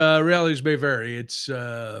Realities may vary. It's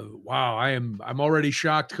wow. I'm already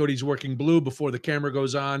shocked. Cody's working blue before the camera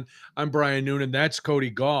goes on. I'm Brian Noonan. That's Cody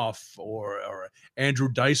Goff or Andrew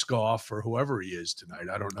Dice Goff or whoever he is tonight.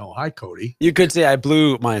 I don't know. Hi, Cody. You could say I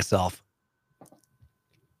blew myself,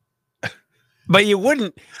 but you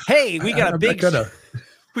wouldn't. Hey, we got a big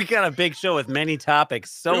we got a big show with many topics.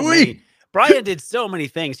 So many. Brian did so many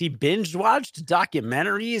things. He binge watched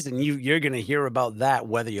documentaries, and you're going to hear about that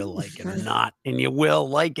whether you like it or not, and you will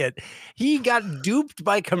like it. He got duped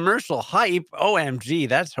by commercial hype. OMG,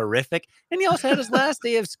 that's horrific. And he also had his last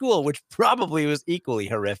day of school, which probably was equally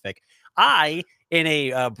horrific. I, in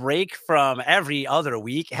a break from every other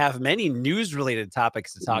week, have many news-related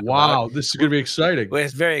topics to talk about. Wow, this is going to be exciting.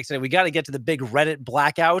 It's very exciting. We got to get to the big Reddit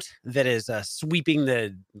blackout that is sweeping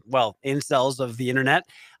the, incels of the internet.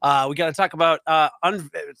 We got to talk about a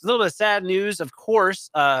little bit of sad news. Of course,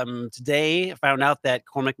 today I found out that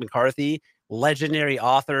Cormac McCarthy, legendary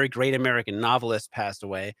author, great American novelist, passed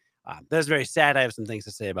away. That's very sad. I have some things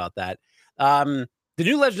to say about that. The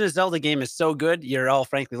new Legend of Zelda game is so good. You're all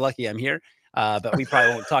frankly lucky I'm here, but we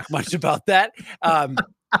probably won't talk much about that.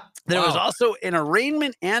 There was also an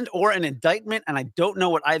arraignment and or an indictment, and I don't know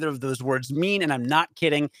what either of those words mean, and I'm not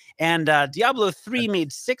kidding. And Diablo 3 made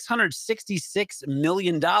 $666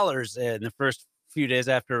 million in the first few days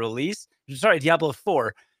after release. Sorry, Diablo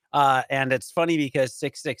 4. And it's funny because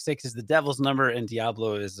 666 is the devil's number, and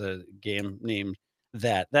Diablo is a game named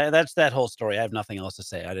that. That's that whole story. I have nothing else to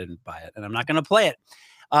say. I didn't buy it, and I'm not going to play it.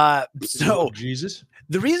 So Jesus,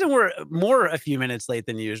 the reason we're a few minutes late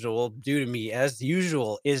than usual, due to me as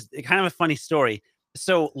usual, is kind of a funny story.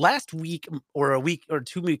 So last week or a week or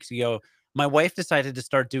 2 weeks ago, my wife decided to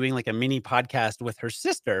start doing like a mini podcast with her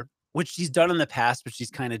sister, which she's done in the past, but she's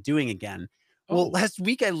kind of doing again. Well, last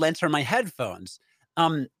week I lent her my headphones.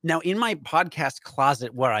 Now in my podcast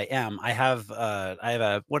closet where I am, I have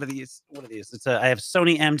a what are these? I have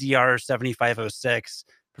Sony MDR 7506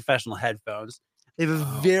 professional headphones. They have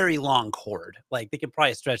a very long cord, like they could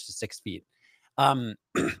probably stretch to 6 feet.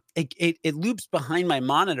 It loops behind my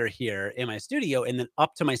monitor here in my studio and then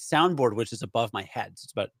up to my soundboard, which is above my head. So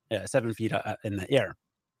it's about 7 feet in the air.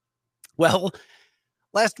 Well,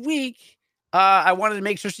 last week, I wanted to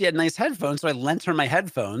make sure she had nice headphones, so I lent her my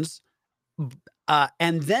headphones.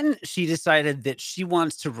 And then she decided that she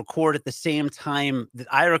wants to record at the same time that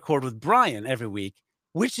I record with Brian every week,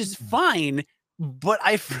 which is fine. But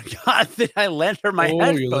I forgot that I lent her my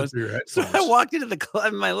headphones. So I walked into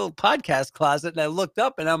my little podcast closet and I looked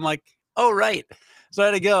up and I'm like, oh, right. So I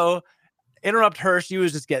had to go interrupt her. She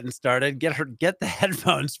was just getting started, get the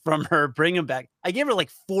headphones from her, bring them back. I gave her like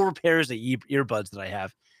 4 pairs of earbuds that I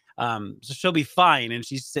have. So she'll be fine. And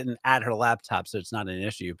she's sitting at her laptop, so it's not an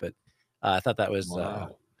issue. But I thought that was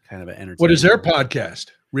kind of an entertaining. What is their podcast?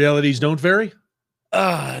 Realities Don't Vary?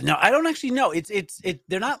 No, I don't actually know.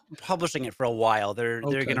 They're not publishing it for a while. They're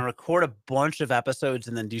going to record a bunch of episodes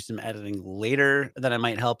and then do some editing later that I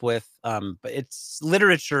might help with. But it's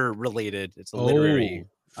literature related. It's a literary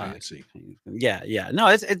fancy. Yeah.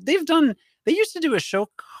 No, they used to do a show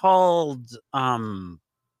called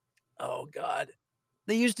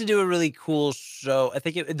they used to do a really cool show. I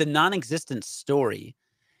think The Non-Existent Story.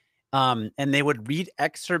 And they would read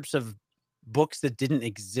excerpts of books that didn't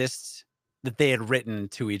exist that they had written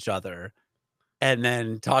to each other and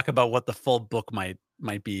then talk about what the full book might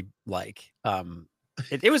be like.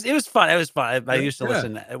 It was fun. It was fun. I used to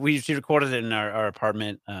listen. She recorded it in our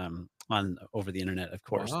apartment over the internet, of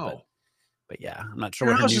course. Wow. But yeah, I'm not sure.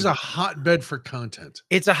 Your house is a hotbed for content.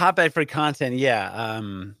 It's a hotbed for content. Yeah.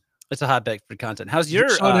 It's a hotbed for content. How's your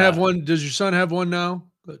son have one? Does your son have one now?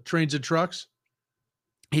 Trains and Trucks?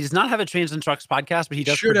 He does not have a Trains and Trucks podcast, but he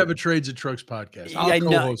should have a Trains and Trucks podcast. I'll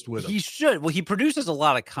co-host with him. He should. Well, he produces a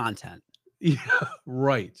lot of content. Yeah,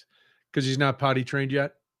 right. Because he's not potty trained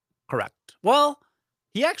yet? Correct. Well,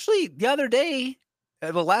 he actually, the other day,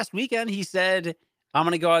 last weekend, he said, I'm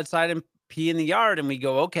going to go outside and pee in the yard. And we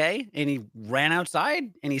go, okay. And he ran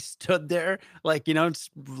outside and he stood there, like,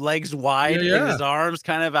 legs wide and his arms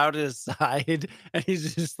kind of out to his side. And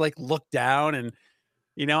he's just like, looked down and,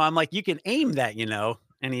 I'm like, you can aim that,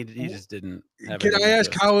 and he just didn't. Can I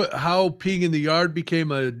ask how peeing in the yard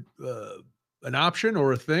became an option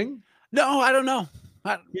or a thing? No, I don't know.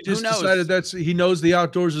 He just decided he knows the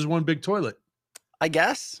outdoors is one big toilet. I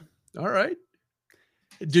guess. All right.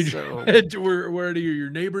 Were your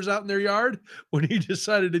neighbors out in their yard when he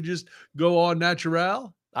decided to just go on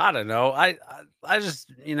natural? I don't know. I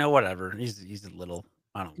just whatever. He's a little.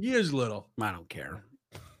 He is little. I don't care.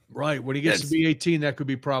 Right. When he gets to be 18, that could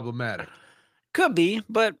be problematic. Could be,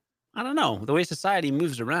 but I don't know. The way society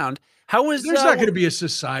moves around. How was There's not going to be a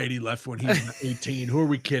society left when he's 18. Who are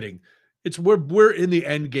we kidding? We're in the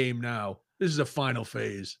end game now. This is a final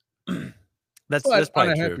phase. That's But on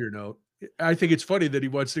probably a true. happier note, I think it's funny that he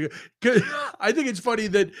wants to. I think it's funny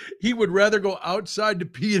that he would rather go outside to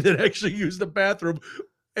pee than actually use the bathroom,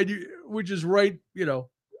 which is right,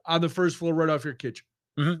 on the first floor, right off your kitchen.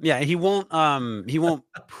 Yeah, he won't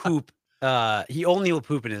poop. He only will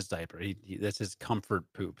poop in his diaper. That's his comfort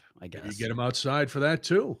poop, I guess. You get him outside for that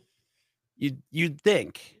too. You'd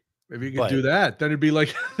think. Maybe you could do that. Then it'd be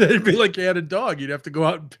like you had a dog. You'd have to go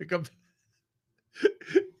out and pick up.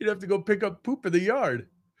 You'd have to go pick up poop in the yard.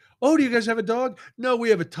 Oh, do you guys have a dog? No, we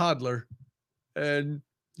have a toddler, and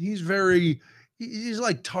he's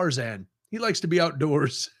like Tarzan. He likes to be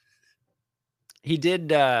outdoors. He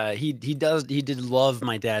did love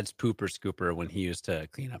my dad's pooper scooper when he used to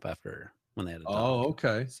clean up after when they had a dog. Oh,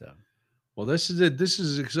 okay. So, well, this is it. This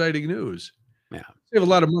is exciting news. Yeah, save a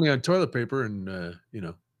lot of money on toilet paper and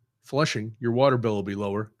flushing. Your water bill will be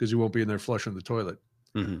lower because you won't be in there flushing the toilet.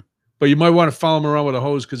 Mm-hmm. But you might want to follow him around with a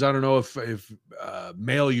hose because I don't know if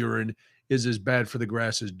male urine is as bad for the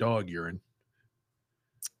grass as dog urine.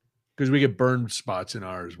 Because we get burned spots in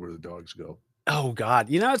ours where the dogs go. Oh God,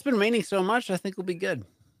 it's been raining so much. I think we'll be good.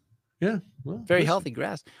 Yeah, well, very healthy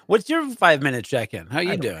grass. What's your 5-minute check-in? How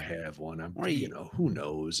you doing? I have one. Who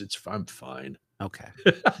knows? I'm fine. Okay.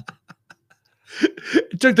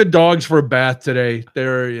 Took the dogs for a bath today.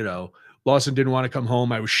 Lawson didn't want to come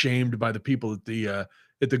home. I was shamed by the people at the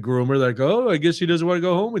groomer. They're like, oh, I guess he doesn't want to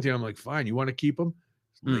go home with you. I'm like, fine. You want to keep him?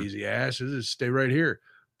 Lazy asses, just stay right here.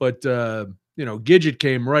 But Gidget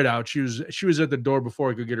came right out. She was at the door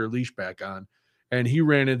before I could get her leash back on, and he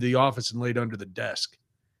ran into the office and laid under the desk.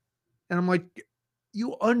 And I'm like,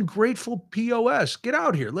 you ungrateful POS, get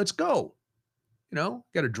out here. Let's go. Got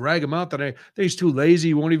to drag him out. Then he's too lazy.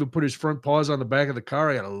 He won't even put his front paws on the back of the car.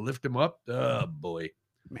 I got to lift him up. Oh, boy.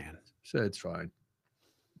 Man. So it's fine.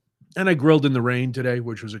 And I grilled in the rain today,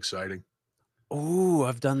 which was exciting. Oh,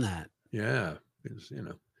 I've done that. Yeah.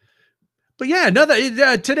 But yeah,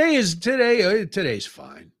 today's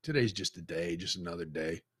fine. Today's just a day, just another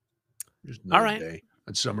day. Just another day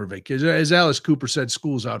on summer vacation. As Alice Cooper said,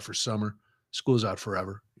 school's out for summer. School's out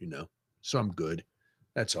forever, So I'm good.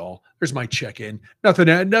 That's all. There's my check-in. Nothing.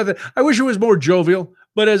 I wish it was more jovial,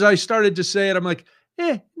 but as I started to say it, I'm like,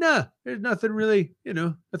 no, there's nothing really,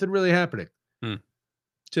 nothing really happening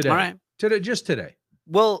today. All right. Just today.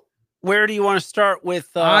 Well, where do you want to start with?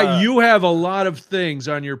 You have a lot of things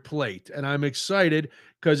on your plate, and I'm excited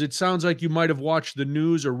because it sounds like you might have watched the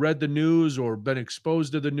news or read the news or been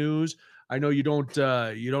exposed to the news. I know you don't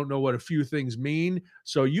know what a few things mean,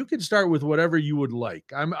 so you can start with whatever you would like.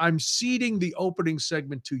 I'm ceding the opening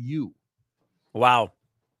segment to you. Wow.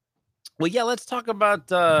 Well, yeah, let's talk about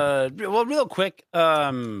real quick.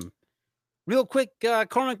 Cormac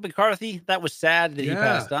McCarthy. That was sad that he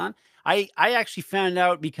passed on. I actually found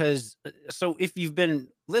out because so if you've been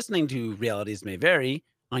listening to Realities May Vary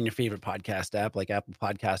on your favorite podcast app like Apple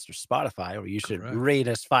Podcasts or Spotify, or you should rate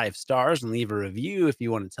us 5 stars and leave a review if you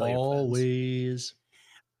want to tell your friends.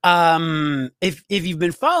 If you've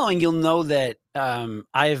been following, you'll know that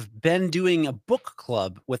I've been doing a book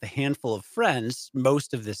club with a handful of friends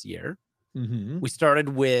most of this year. Mm-hmm. We started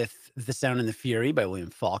with The Sound and the Fury by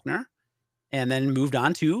William Faulkner, and then moved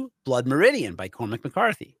on to Blood Meridian by Cormac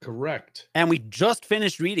McCarthy. Correct. And we just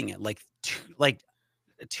finished reading it like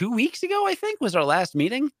 2 weeks ago, I think, was our last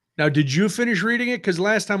meeting. Now, did you finish reading it? Because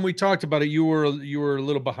last time we talked about it, you were a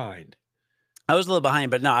little behind. I was a little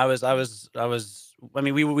behind, but no, I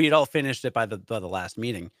mean, we had all finished it by the last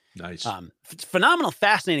meeting. Nice. Phenomenal,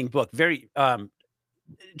 fascinating book. Very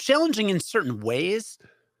challenging in certain ways.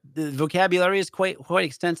 The vocabulary is quite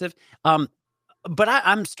extensive. But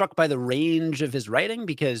I'm struck by the range of his writing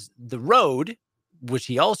because The Road, which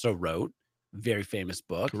he also wrote, very famous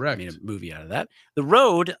book. Correct. Made a movie out of that. The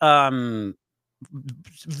Road,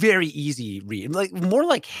 very easy read, like more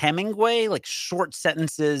like Hemingway, like short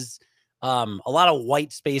sentences, a lot of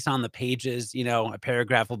white space on the pages. A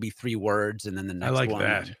paragraph will be 3 words, and then the next one. I like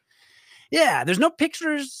that. Yeah, there's no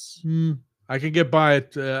pictures. I can get by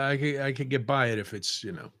it. I can get by it if it's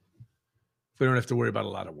if we don't have to worry about a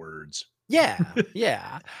lot of words.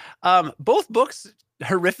 Yeah. Both books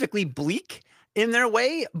horrifically bleak in their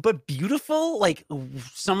way, but beautiful. Like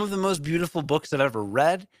some of the most beautiful books I've ever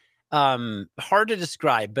read. Hard to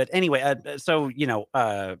describe, but anyway.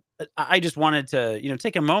 I just wanted to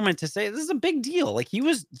take a moment to say this is a big deal. Like he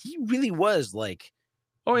really was like,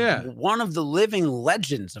 oh yeah, one of the living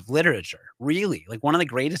legends of literature. Really, like one of the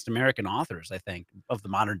greatest American authors, I think, of the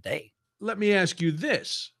modern day. Let me ask you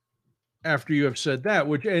this. After you have said that,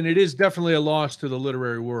 and it is definitely a loss to the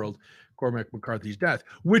literary world, Cormac McCarthy's death.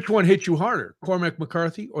 Which one hit you harder, Cormac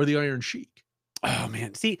McCarthy or the Iron Sheik? Oh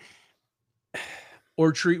man, see,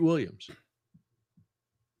 or Treat Williams?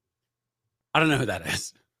 I don't know who that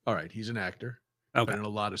is. All right, he's an actor. Okay, been in a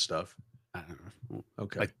lot of stuff. I don't know.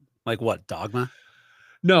 Okay, like what? Dogma?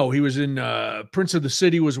 No, he was in Prince of the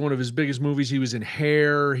City was one of his biggest movies. He was in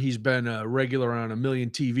Hair. He's been a regular on a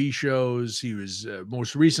million TV shows. He was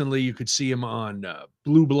most recently, you could see him on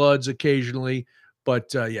Blue Bloods occasionally.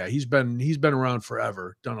 But yeah, he's been around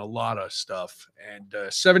forever, done a lot of stuff. And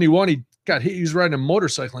 71, he was riding a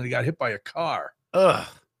motorcycle and he got hit by a car. Ugh.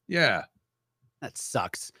 Yeah. That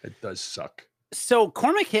sucks. It does suck. So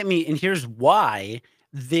Cormac hit me, and here's why.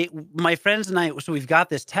 My friends and I, so we've got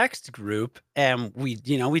this text group, and we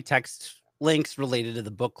text links related to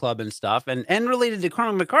the book club and stuff, and related to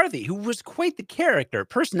Cormac McCarthy, who was quite the character,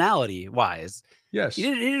 personality wise. Yes. He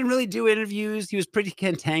didn't really do interviews. He was pretty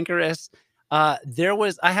cantankerous. I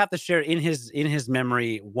have to share in his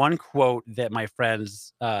memory one quote that my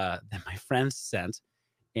friends sent,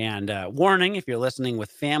 and warning if you're listening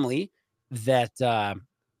with family that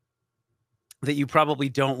you probably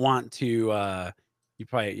don't want to. You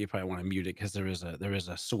probably want to mute it because there is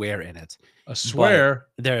a swear in it. A swear?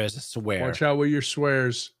 But there is a swear. Watch out with your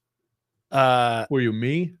swears. Were you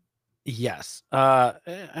me? Yes. Am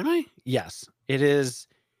I? Yes. It is.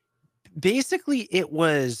 Basically, it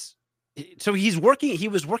was. So he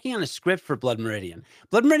was working on a script for Blood Meridian.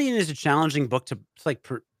 Blood Meridian is a challenging book to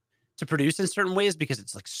produce in certain ways because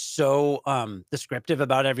it's like so descriptive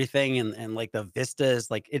about everything and like the vistas,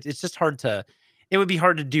 like it's just it would be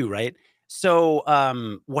hard to do, right? So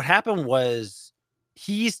what happened was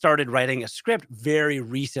he started writing a script very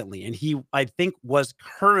recently, and he, I think, was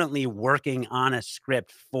currently working on a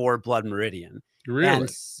script for Blood Meridian. Really?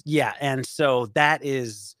 And so that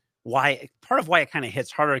is part of why it kind of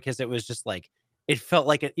hits harder, because it was just like it felt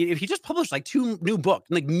like if he just published like two new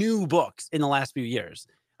books in the last few years.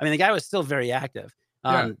 I mean, the guy was still very active.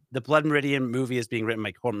 The Blood Meridian movie is being written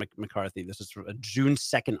by Cormac McCarthy. This is a June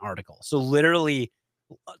 2nd article. So literally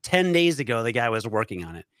 10 days ago, the guy was working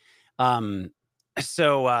on it.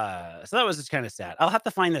 So that was just kind of sad. I'll have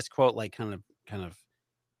to find this quote, like kind of,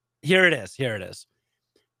 here it is.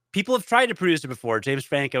 People have tried to produce it before. James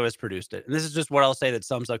Franco has produced it. And this is just what I'll say that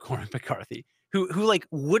sums up Cormac McCarthy, who like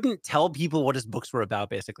wouldn't tell people what his books were about,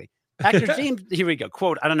 basically. Actor James, here we go.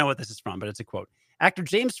 Quote, I don't know what this is from, but it's a quote. Actor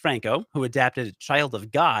James Franco, who adapted Child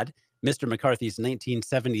of God, Mr. McCarthy's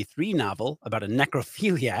 1973 novel about a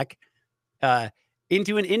necrophiliac,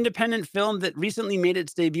 into an independent film that recently made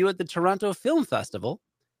its debut at the Toronto Film Festival,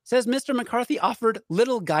 says Mr. McCarthy offered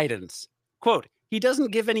little guidance. Quote, he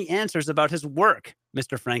doesn't give any answers about his work,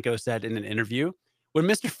 Mr. Franco said in an interview. When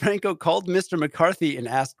Mr. Franco called Mr. McCarthy and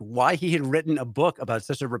asked why he had written a book about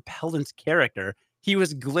such a repellent character, he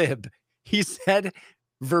was glib. He said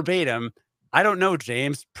verbatim, I don't know,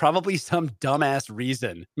 James, probably some dumbass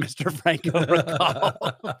reason, Mr. Franco recalled.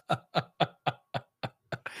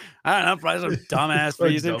 I don't know, probably some dumbass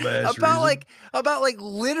reason about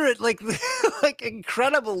literate, like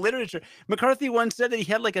incredible literature. McCarthy once said that he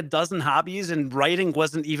had like a dozen hobbies and writing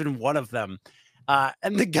wasn't even one of them.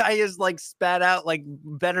 And the guy is like spat out like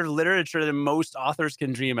better literature than most authors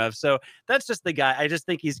can dream of. So that's just the guy. I just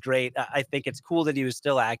think he's great. I think it's cool that he was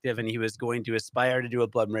still active and he was going to aspire to do a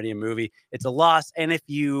Blood Meridian movie. It's a loss. And if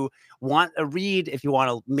you want a read, if you want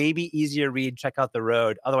a maybe easier read, check out The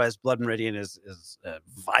Road. Otherwise, Blood Meridian is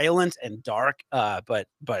violent and dark, but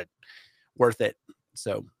worth it.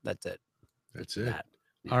 So that's it. That's it.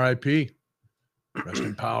 R.I.P. Rest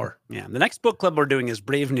in power. Yeah. The next book club we're doing is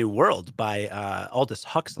Brave New World by Aldous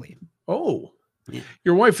Huxley. Oh, yeah.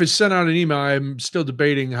 Your wife has sent out an email. I'm still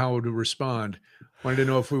debating how to respond. Wanted to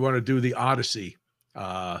know if we want to do the Odyssey.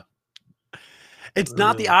 It's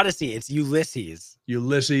not the Odyssey. It's Ulysses.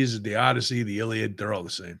 Ulysses, the Odyssey, the Iliad. They're all the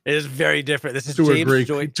same. It is very different. This is two James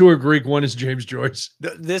Joyce. Two are Greek. One is James Joyce.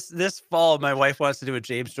 This fall, my wife wants to do a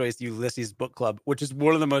James Joyce Ulysses book club, which is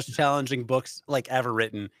one of the most challenging books like ever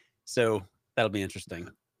written. So that'll be interesting.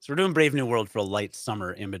 So we're doing Brave New World for a light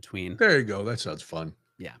summer in between. There you go. That sounds fun.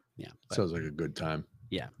 Yeah. Sounds like a good time.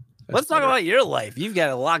 Yeah. Let's talk about your life. You've got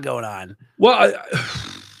a lot going on. Well,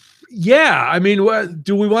 yeah. I mean,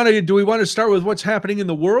 do we want to start with what's happening in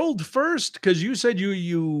the world first? Because you said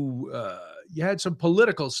you had some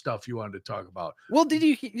political stuff you wanted to talk about. Well, did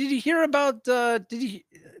you hear about did you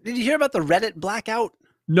hear about the Reddit blackout?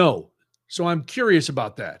 No. So I'm curious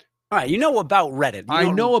about that. All right, you know about Reddit. I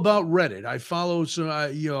know about Reddit. I follow some, I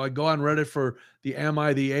go on Reddit for the Am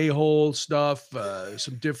I the A-hole stuff,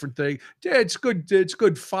 some different things. Yeah, it's good. It's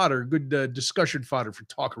good fodder, good discussion fodder for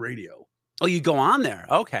talk radio. Oh, you go on there.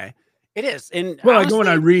 Okay. It is. And well, honestly, I go and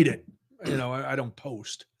I read it. I don't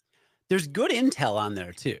post. There's good intel on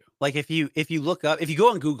there too. Like if you look up, if you go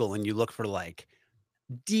on Google and you look for like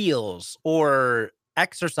deals or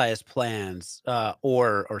exercise plans,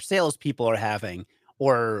 or salespeople are having,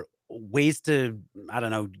 or ways to, I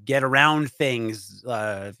don't know, get around things,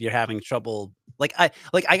 if you're having trouble. Like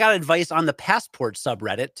I got advice on the passport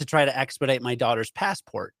subreddit to try to expedite my daughter's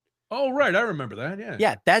passport. Oh, right. I remember that. Yeah.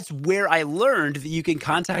 Yeah, that's where I learned that you can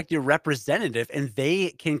contact your representative and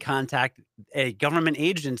they can contact a government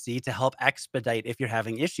agency to help expedite if you're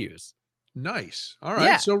having issues. Nice. All right.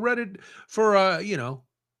 Yeah, So Reddit for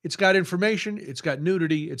it's got information, it's got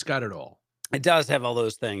nudity, it's got it all. it does have all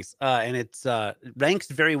those things, and it's ranks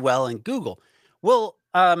very well in Google. Well,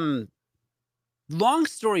 long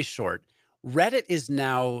story short, Reddit is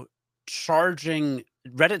now charging.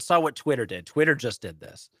 Reddit saw what Twitter did. Twitter just did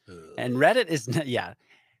this, and Reddit is yeah.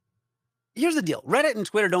 Here's the deal: Reddit and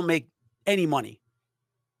Twitter don't make any money.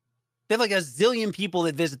 They have like a zillion people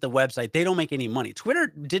that visit the website. They don't make any money. Twitter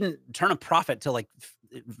didn't turn a profit till like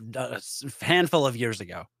a handful of years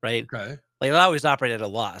ago, right? Okay. Like it always operate at a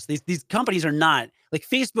loss. These companies are not like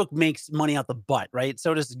Facebook makes money out the butt, right?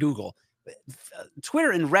 So does Google.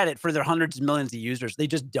 Twitter and Reddit for their hundreds of millions of users, they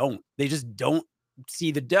just don't. They just don't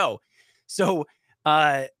see the dough. So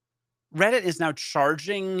Reddit is now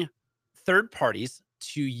charging third parties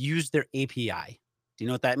to use their API. Do you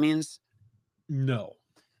know what that means? No.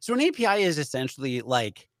 So an API is essentially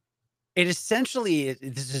like, I'm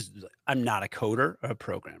not a coder or a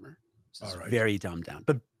programmer. This is All right. very dumbed down.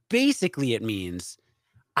 But basically it means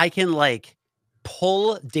I can like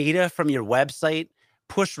pull data from your website,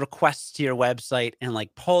 push requests to your website, and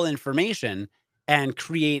like pull information and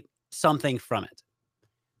create something from it.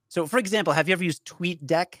 So for example, have you ever used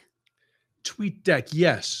TweetDeck? TweetDeck,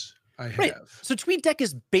 yes, I Right. have. So TweetDeck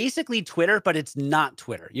is basically Twitter, but it's not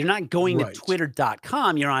Twitter. You're not going Right. to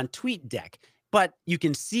twitter.com. You're on TweetDeck, but you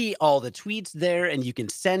can see all the tweets there and you can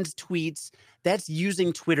send tweets. That's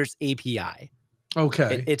using Twitter's API.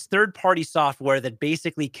 Okay. It's third-party software that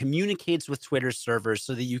basically communicates with Twitter's servers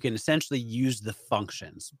so that you can essentially use the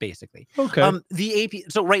functions, basically. Okay. The API.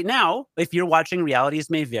 So right now, if you're watching Realities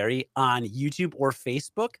May Vary on YouTube or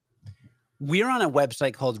Facebook, we're on a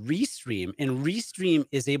website called Restream, and Restream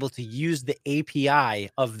is able to use the API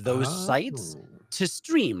of those sites to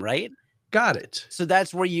stream, right? Got it. So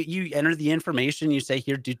that's where you enter the information, you say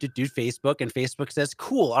here, do Facebook, and Facebook says,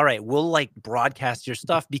 cool, all right, we'll like broadcast your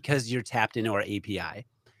stuff because you're tapped into our API.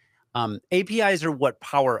 APIs are what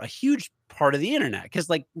power a huge part of the internet because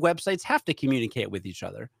like websites have to communicate with each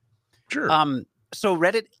other. Sure. So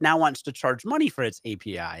Reddit now wants to charge money for its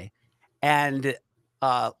API, and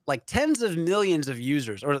like tens of millions of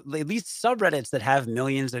users, or at least subreddits that have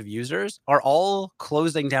millions of users, are all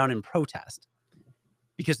closing down in protest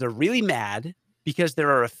because they're really mad because there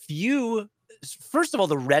are a few. First of all,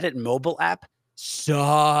 the Reddit mobile app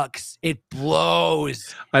sucks. It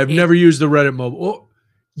blows. I've never used the Reddit mobile. Oh,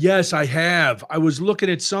 yes, I have. I was looking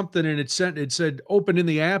at something and it said open in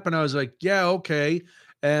the app, and I was like, yeah, okay.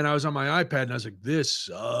 And I was on my iPad and I was like, this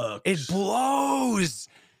sucks. It blows.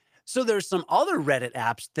 So there's some other Reddit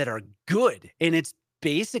apps that are good, and it's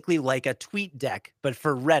basically like a TweetDeck, but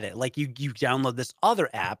for Reddit. Like you download this other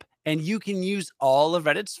app and you can use all of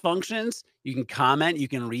Reddit's functions. You can comment, you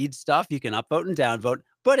can read stuff, you can upvote and downvote,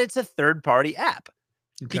 but it's a third-party app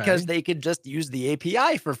because they could just use the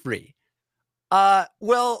API for free.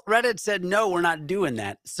 Well, Reddit said, no, we're not doing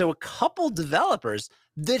that. So a couple developers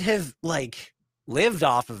that have like lived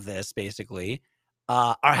off of this basically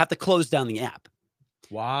have to close down the app.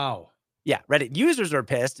 Wow. Yeah, Reddit users are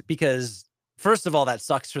pissed because, first of all, that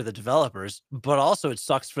sucks for the developers, but also it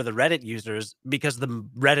sucks for the Reddit users because the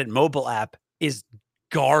Reddit mobile app is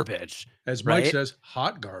garbage. As Mike says,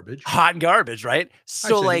 hot garbage. Hot garbge, right?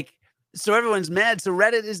 So so everyone's mad. So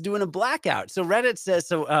Reddit is doing a blackout. So Reddit says,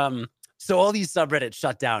 so all these subreddits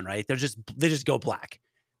shut down, right? they just go black.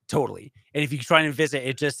 Totally. And if you try and visit,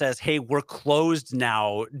 it just says, hey, we're closed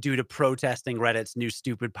now due to protesting Reddit's new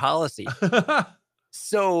stupid policy.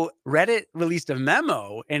 So Reddit released a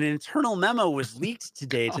memo, an internal memo was leaked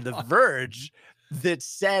today to The Verge that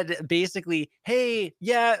said basically, hey,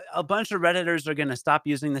 yeah, a bunch of Redditors are going to stop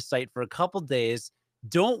using the site for a couple days.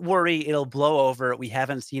 Don't worry, it'll blow over. We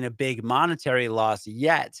haven't seen a big monetary loss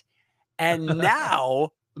yet. And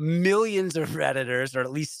now millions of Redditors, or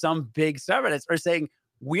at least some big subreddits, are saying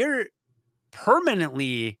we're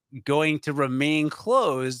permanently going to remain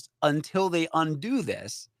closed until they undo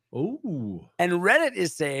this. Oh, and Reddit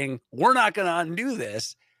is saying we're not going to undo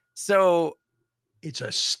this. So it's a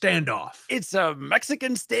standoff. It's a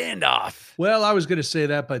Mexican standoff. Well, I was going to say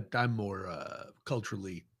that, but I'm more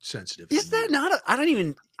culturally sensitive. Is that not? I don't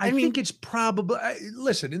even. I think it's probably,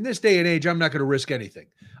 listen, in this day and age, I'm not going to risk anything.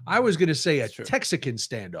 I was going to say a Texican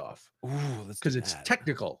standoff. Ooh, because it's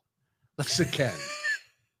technical. Mexican.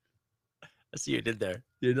 I see you did there.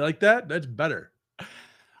 You like that? That's better.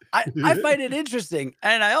 I find it interesting.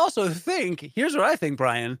 And I also think, here's what I think,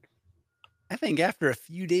 Brian. I think after a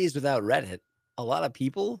few days without Reddit, a lot of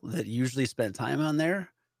people that usually spend time on there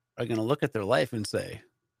are going to look at their life and say,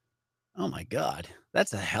 oh my God,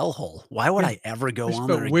 that's a hellhole. Why would I ever go on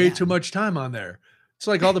there again? Way too much time on there. It's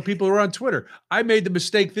like all the people who are on Twitter. I made the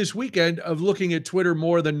mistake this weekend of looking at Twitter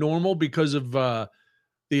more than normal because of the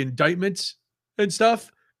indictments and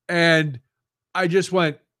stuff. And I just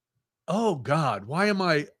went, oh God, why am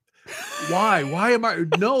I?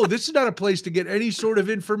 No, this is not a place to get any sort of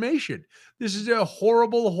information. This is a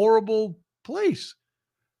horrible, horrible place.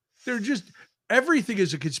 They're just, everything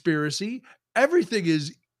is a conspiracy. Everything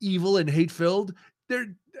is evil and hate-filled.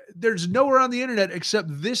 There's nowhere on the internet except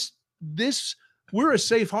this, we're a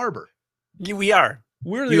safe harbor. We are.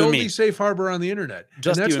 We're the only safe harbor on the internet.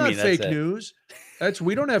 Just and that's not fake that's news.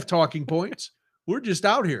 We don't have talking points. We're just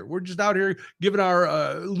out here. We're just out here giving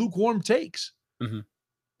our lukewarm takes. Mm-hmm.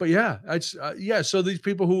 But yeah, it's so these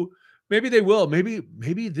people who maybe they will,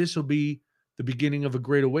 maybe this will be the beginning of a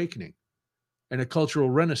great awakening and a cultural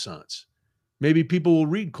renaissance. Maybe people will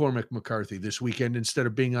read Cormac McCarthy this weekend instead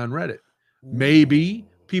of being on Reddit. Maybe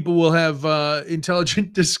people will have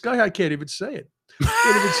intelligent disguise. I can't even say it.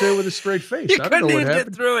 Can't even say it with a straight face. I don't know what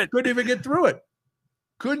happened. Couldn't even get through it.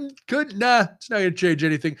 Couldn't. Nah, it's not going to change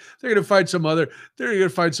anything. They're going to find some other. They're going to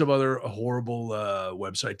find some other horrible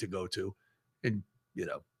website to go to, and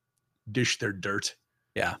dish their dirt.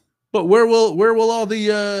 Yeah. But where will all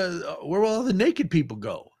the naked people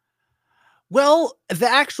go? Well, the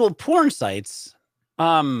actual porn sites.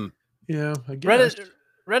 I guess.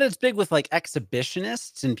 Reddit's big with like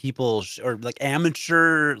exhibitionists and people or like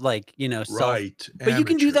amateur, like, right. But you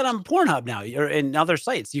can do that on Pornhub now or in other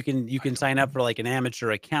sites. You can sign up for like an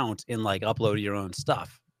amateur account and like upload your own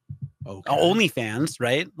stuff. Okay. OnlyFans,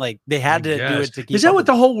 right? Like they had to do it to keep. Is that what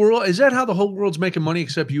the whole world? Is that how the whole world's making money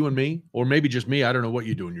except you and me, or maybe just me? I don't know what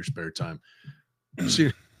you do in your spare time.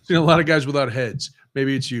 Seen a lot of guys without heads.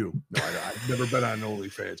 Maybe it's you. No, I've never been on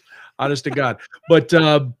OnlyFans. Honest to God, but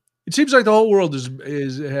it seems like the whole world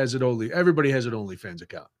has it only. Everybody has an OnlyFans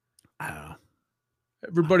account. I don't know.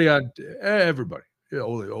 Everybody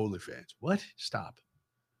OnlyFans. What? Stop.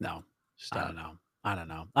 No. Stop. I don't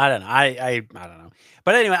know. I don't know.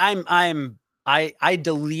 But anyway, I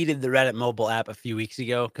deleted the Reddit mobile app a few weeks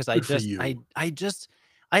ago because I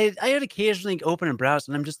had occasionally open and browse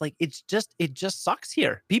and I'm just like, it just sucks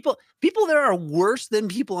here. People there are worse than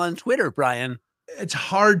people on Twitter, Brian. It's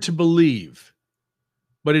hard to believe,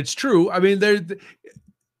 but it's true. I mean, the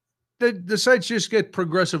sites just get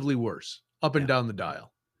progressively worse up and down the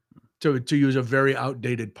dial, to use a very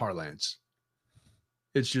outdated parlance.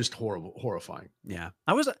 It's just horrifying. Yeah.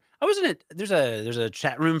 I was in it. There's a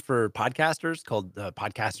chat room for podcasters called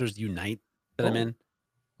Podcasters Unite that I'm in.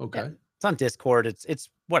 Okay. Yeah, it's on Discord. It's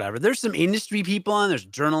whatever. There's some industry people on, there's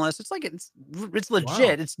journalists. It's like, it's legit.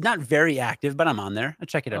 Wow. It's not very active, but I'm on there. I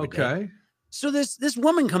check it every day. So this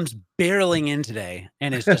woman comes barreling in today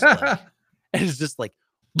and it's just like,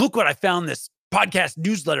 look what I found this podcast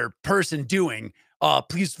newsletter person doing.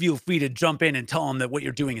 Please feel free to jump in and tell them that what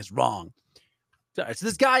you're doing is wrong. So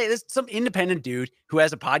this guy, some independent dude who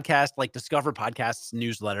has a podcast, like Discover Podcasts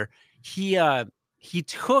newsletter. He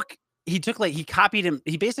copied him.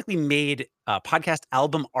 He basically made podcast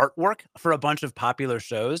album artwork for a bunch of popular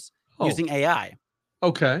shows using AI.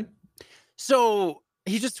 Okay. So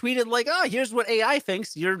he just tweeted like, oh, here's what AI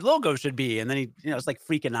thinks your logo should be. And then it's like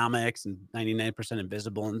Freakonomics and 99%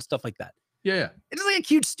 Invisible and stuff like that. Yeah. It's like a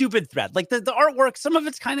cute, stupid thread. Like the artwork, some of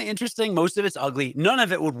it's kind of interesting. Most of it's ugly. None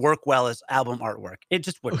of it would work well as album artwork. It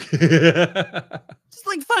just wouldn't. It's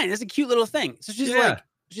like, fine. It's a cute little thing. So she's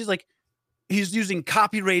like, he's using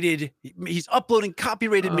copyrighted, he's uploading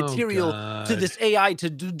copyrighted material to this AI to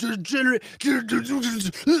generate.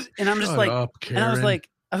 And I'm just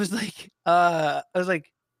I was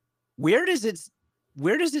like, where does it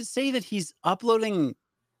say that he's uploading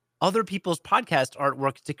other people's podcast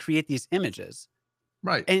artwork to create these images?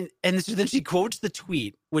 Right. And so then she quotes the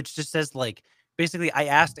tweet, which just says like, basically, I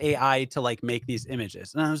asked AI to like make these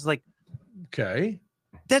images. And I was like, okay,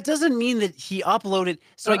 that doesn't mean that he uploaded.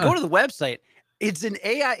 So I go to the website. It's an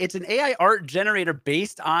AI art generator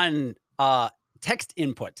based on text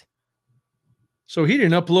input. So he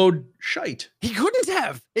didn't upload shite. He couldn't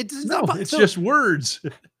have. It's just words.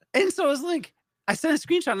 And so I was like, I sent a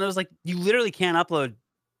screenshot and I was like, you literally can't upload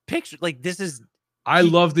picture. Like I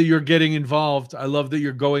love that you're getting involved. I love that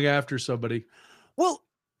you're going after somebody. Well,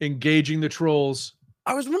 Engaging the trolls.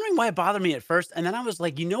 I was wondering why it bothered me at first, and then I was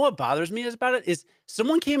like, you know what bothers me is about it is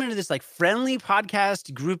someone came into this like friendly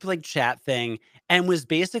podcast group like chat thing and was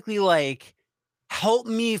basically like, help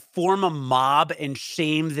me form a mob and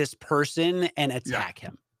shame this person and attack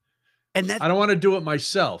him. And that I don't want to do it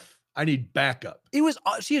myself. I need backup. it was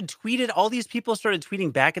she had tweeted, all these people started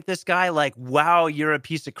tweeting back at this guy like, wow, you're a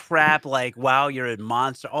piece of crap, like, wow, you're a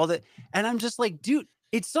monster, all that. And I'm just like, dude,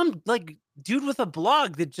 it's some like dude with a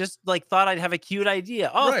blog that just like thought I'd have a cute idea.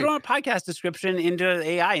 Oh, Right. throw a podcast description into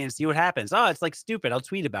AI and see what happens. Oh, it's like stupid. I'll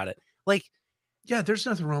tweet about it. Like, Yeah, there's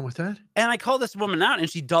nothing wrong with that. and I call this woman out and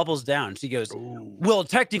she doubles down. She goes, Ooh. well,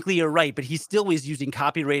 technically you're right, but he still was using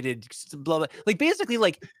copyrighted blah, blah. Like basically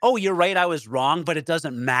like, oh, you're right, I was wrong, but it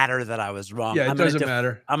doesn't matter that I was wrong. Yeah, it doesn't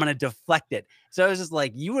matter. I'm gonna deflect it. So I was just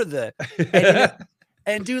like, you were the and,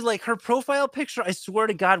 and dude, like her profile picture, I swear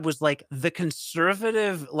to God, was like the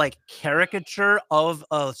conservative like caricature of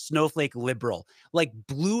a snowflake liberal, like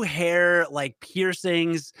blue hair, like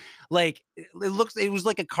piercings, like it was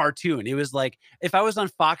like a cartoon. It was like if I was on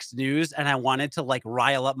Fox News and I wanted to like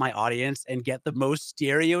rile up my audience and get the most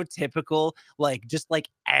stereotypical, like just like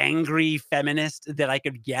angry feminist that I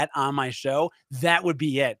could get on my show, that would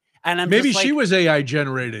be it. And I'm Maybe just like, she was AI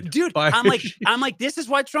generated. dude, I'm like, this is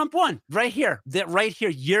why Trump won right here. That right here.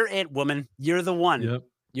 You're it, woman. You're the one. Yep.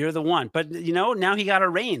 You're the one. But you know, now he got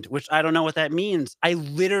arraigned, which I don't know what that means. I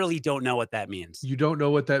literally don't know what that means. You don't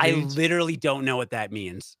know what that means? I literally don't know what that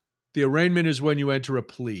means. The arraignment is when you enter a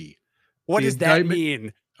plea. What The does that indictment-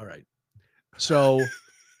 mean? All right. So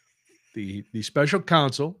the special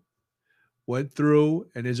counsel went through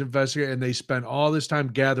and is investigating, and they spent all this time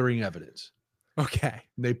gathering evidence. Okay.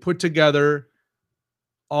 And they put together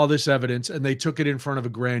all this evidence and they took it in front of a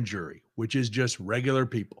grand jury, which is just regular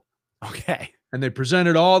people. Okay. And they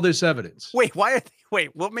presented all this evidence. Wait, why are they,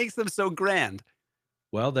 wait, what makes them so grand?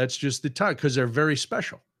 Well, that's just the time because they're very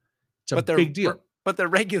special. It's a But they're big deal. But they're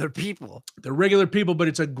regular people. They're regular people, but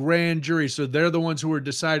it's a grand jury. So they're the ones who are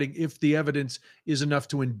deciding if the evidence is enough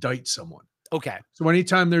to indict someone. Okay. So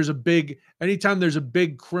anytime there's a big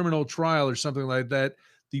criminal trial or something like that,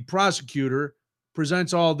 the prosecutor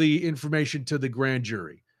presents all the information to the grand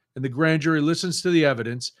jury, and the grand jury listens to the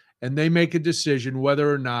evidence and they make a decision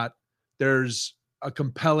whether or not there's a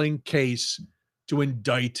compelling case to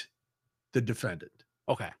indict the defendant.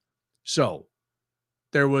 Okay. So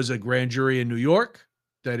there was a grand jury in New York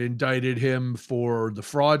that indicted him for the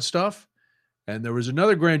fraud stuff. And there was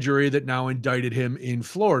another grand jury that now indicted him in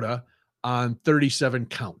Florida on 37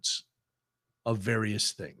 counts of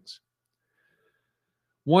various things.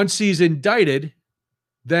 Once he's indicted,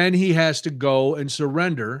 then he has to go and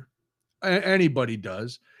surrender. Anybody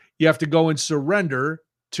does. You have to go and surrender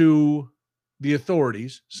to the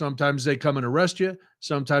authorities. Sometimes they come and arrest you.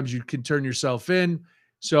 Sometimes you can turn yourself in.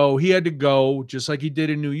 So he had to go, just like he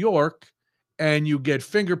did in New York, and you get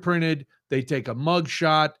fingerprinted. They take a mug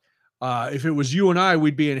shot. If it was you and I,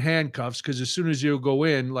 we'd be in handcuffs because as soon as you go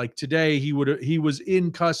in, like today, he was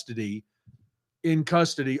in custody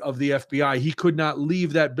of the FBI. He could not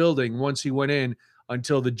leave that building once he went in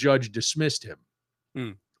until the judge dismissed him.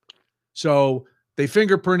 Hmm. So they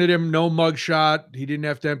fingerprinted him, no mug shot. He didn't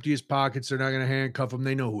have to empty his pockets. They're not going to handcuff him.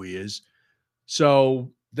 They know who he is.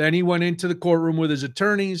 So then he went into the courtroom with his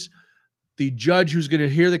attorneys. The judge who's going to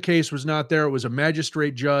hear the case was not there. It was a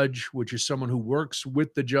magistrate judge, which is someone who works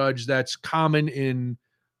with the judge. That's common in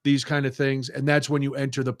these kind of things. And that's when you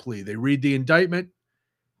enter the plea. They read the indictment.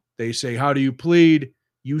 They say, how do you plead?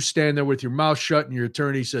 You stand there with your mouth shut and your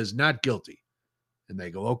attorney says, not guilty. And they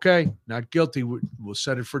go, okay, not guilty. We'll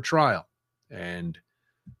set it for trial. And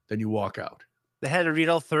then you walk out. They had to read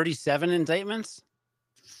all 37 indictments?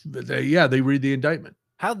 But they read the indictment.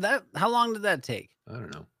 How long did that take? I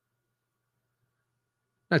don't know.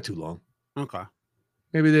 Not too long. Okay.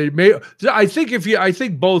 Maybe they may. I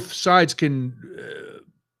think both sides can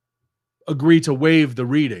agree to waive the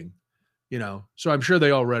reading, so I'm sure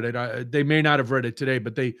they all read it. They may not have read it today,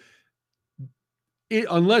 but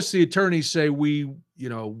unless the attorneys say we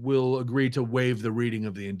will agree to waive the reading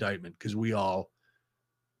of the indictment because we all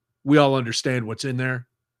understand what's in there.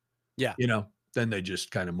 Yeah. Then they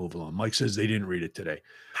just kind of move along. Mike says they didn't read it today.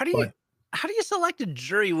 How do you select a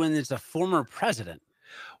jury when it's a former president?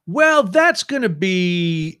 Well, that's going to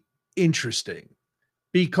be interesting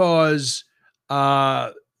because,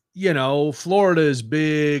 Florida is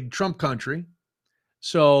big Trump country.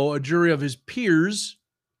 So a jury of his peers,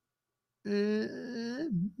 I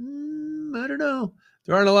don't know.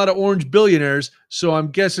 There aren't a lot of orange billionaires. So I'm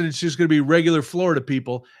guessing it's just going to be regular Florida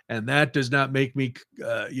people. And that does not make me,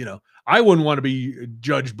 I wouldn't want to be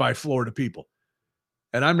judged by Florida people.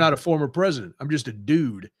 And I'm not a former president. I'm just a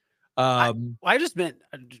dude. I just meant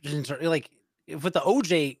like with the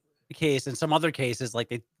OJ case and some other cases,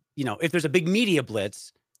 like if there's a big media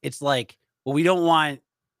blitz, it's like, well, we don't want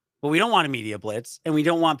a media blitz, and we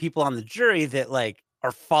don't want people on the jury that like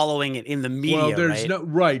are following it in the well, media, there's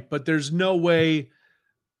right? but there's no way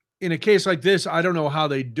in a case like this. I don't know how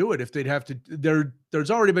they do it. If they'd have to, there's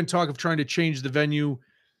already been talk of trying to change the venue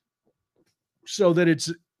so that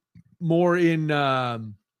it's more in,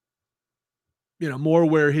 more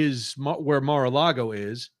where Mar-a-Lago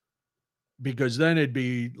is, because then it'd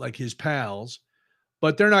be like his pals.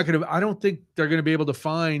 But they're not going to. I don't think they're going to be able to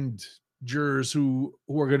find jurors who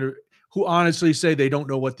honestly say they don't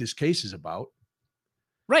know what this case is about.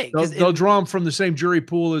 Right. They'll draw them from the same jury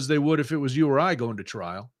pool as they would if it was you or I going to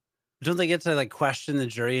trial. Don't they get to like question the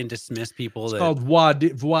jury and dismiss people? It's called voir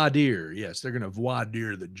dire. Yes, they're going to voir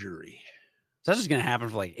dire the jury. So that's just going to happen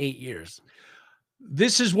for like 8 years.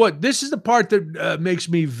 This is the part that makes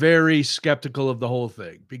me very skeptical of the whole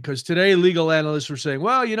thing, because today legal analysts were saying,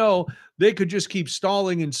 well, they could just keep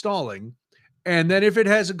stalling and stalling. And then if it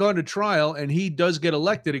hasn't gone to trial and he does get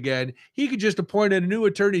elected again, he could just appoint a new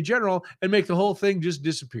attorney general and make the whole thing just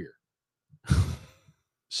disappear.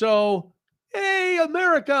 So, hey,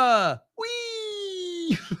 America,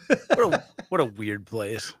 wee! What a weird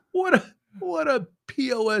place. What a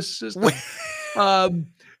POS system.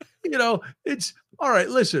 It's all right.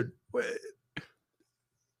 Listen,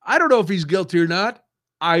 I don't know if he's guilty or not.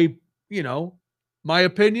 My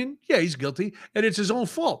opinion, yeah, he's guilty, and it's his own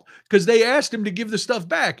fault, because they asked him to give the stuff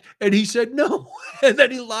back and he said no. And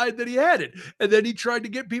then he lied that he had it. And then he tried to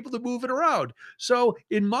get people to move it around. So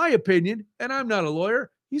in my opinion, and I'm not a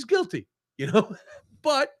lawyer, he's guilty,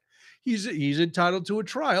 but he's entitled to a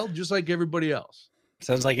trial just like everybody else.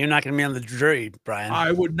 Sounds like you're not going to be on the jury, Brian.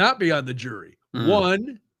 I would not be on the jury.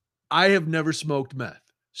 One, I have never smoked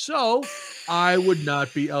meth, so I would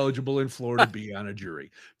not be eligible in Florida to be on a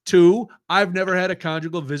jury. Two, I've never had a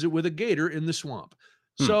conjugal visit with a gator in the swamp.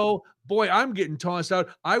 So, boy, I'm getting tossed out.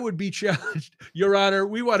 I would be challenged. Your Honor,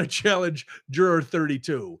 we want to challenge juror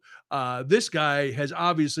 32. This guy has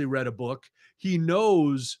obviously read a book. He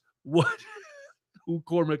knows who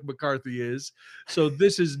Cormac McCarthy is. So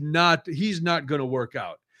he's not going to work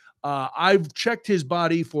out. I've checked his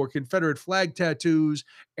body for Confederate flag tattoos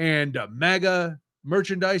and MAGA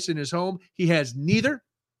merchandise in his home. He has neither.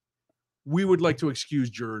 We would like to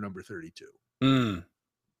excuse juror number 32. And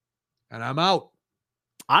I'm out.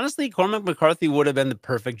 Honestly, Cormac McCarthy would have been the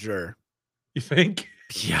perfect juror. You think?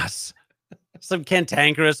 Yes. Some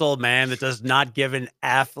cantankerous old man that does not give an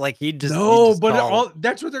F. Like that's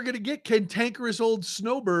what they're going to get. Cantankerous old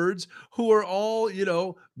snowbirds who are all,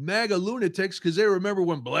 MAGA lunatics, because they remember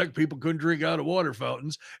when black people couldn't drink out of water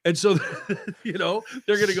fountains. And so, they're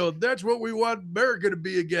going to go, that's what we want America to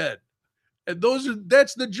be again. And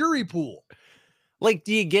that's the jury pool. Like,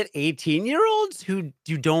 do you get 18-year-olds who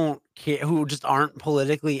don't care, who just aren't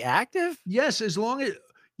politically active? Yes, as long as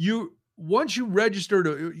once you register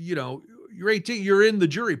to, you're 18, you're in the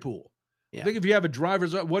jury pool. Yeah. I think if you have a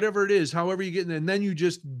driver's, whatever it is, however you get in, and then you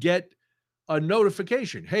just get a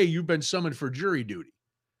notification. Hey, you've been summoned for jury duty.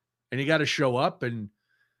 And you got to show up, and,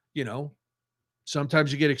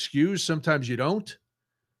 sometimes you get excused. Sometimes you don't.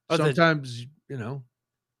 Sometimes,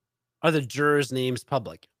 Are the jurors' names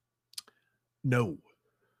public? No.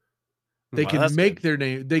 They can make their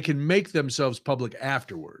name. They can make themselves public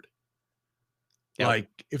afterward. Yeah. Like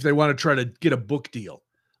if they want to try to get a book deal.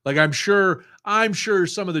 Like I'm sure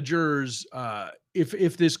some of the jurors,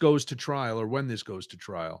 if this goes to trial, or when this goes to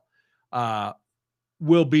trial,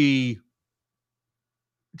 will be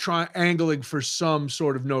angling for some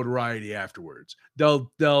sort of notoriety afterwards.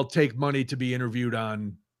 They'll take money to be interviewed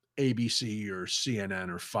on ABC or CNN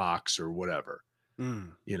or Fox or whatever.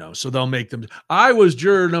 So they'll make them. I was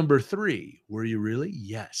juror number 3. Were you really?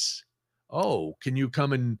 Yes. Oh, can you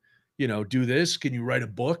come and, do this? Can you write a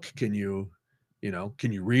book? Can you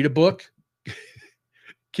read a book?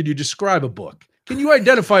 Can you describe a book? Can you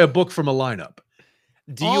identify a book from a lineup?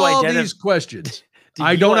 These questions.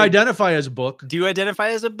 I don't identify as a book. Do you identify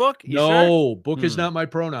as a book? No, sure? Book is not my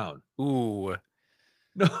pronoun. Ooh.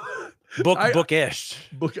 No. Bookish.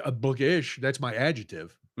 Bookish. That's my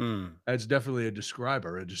adjective. That's definitely a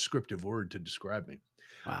descriptive word to describe me.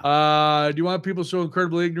 Wow. Do you want people so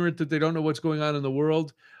incredibly ignorant that they don't know what's going on in the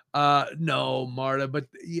world? No, Marta, but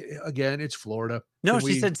again, it's Florida. No,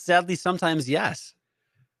 she said sadly sometimes yes.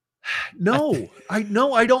 No, I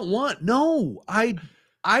don't want. No,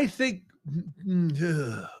 I think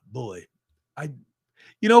boy,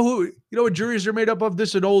 what juries are made up of?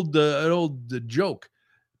 This an old joke.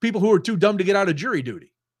 People who are too dumb to get out of jury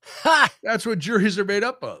duty. Ha! That's what juries are made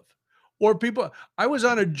up of. Or people, I was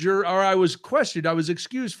on a jury, or I was questioned. I was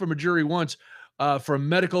excused from a jury once for a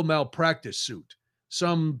medical malpractice suit.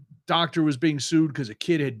 Some doctor was being sued because a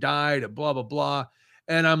kid had died, and blah, blah, blah.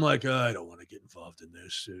 And I'm like, I don't want to get involved in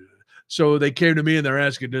this. So they came to me and they're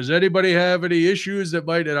asking, does anybody have any issues that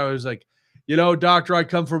might? And I was like, doctor, I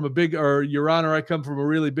come from Your Honor, I come from a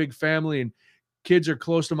really big family and kids are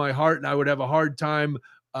close to my heart. And I would have a hard time,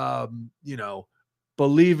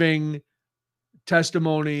 believing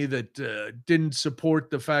testimony that didn't support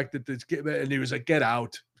the fact that this kid, and he was like, get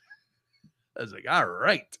out. I was like, all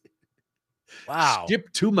right. Wow.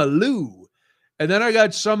 Skip to Malou. And then I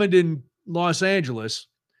got summoned in Los Angeles,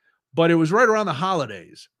 but it was right around the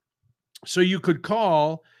holidays. So you could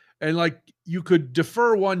call and you could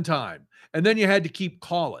defer one time and then you had to keep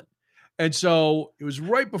calling. And so it was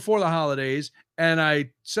right before the holidays. And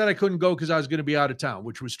I said I couldn't go because I was going to be out of town,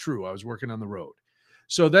 which was true. I was working on the road.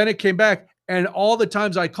 So then it came back and all the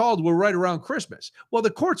times I called were right around Christmas. Well,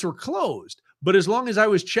 the courts were closed, but as long as I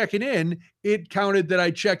was checking in, it counted that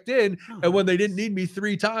I checked in. Oh, and when they didn't need me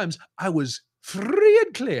 3 times, I was free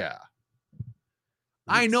and clear.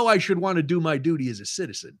 I know I should want to do my duty as a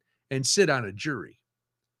citizen and sit on a jury,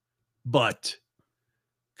 but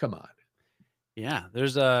come on. Yeah,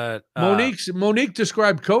 there's a Monique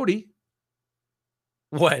described Cody.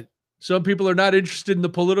 What? Some people are not interested in the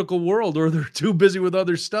political world or they're too busy with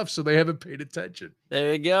other stuff, so they haven't paid attention.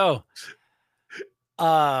 There you go.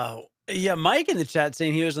 Yeah, Mike in the chat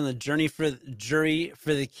saying he was on the jury for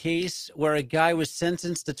the case where a guy was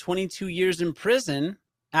sentenced to 22 years in prison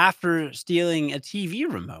after stealing a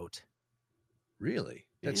TV remote. Really?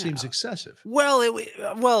 That seems excessive.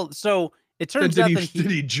 Well, so it turns out that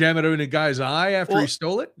did he jam it in a guy's eye after he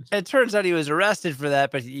stole it? It turns out he was arrested for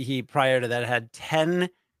that, but he prior to that had 10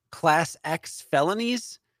 Class X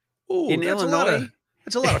felonies in Illinois.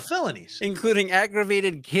 That's a lot of felonies, including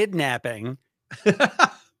aggravated kidnapping,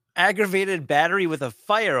 aggravated battery with a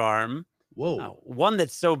firearm. Whoa. One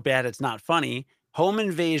that's so bad it's not funny. Home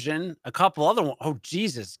invasion, a couple other ones. Oh,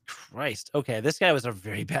 Jesus Christ. Okay, this guy was a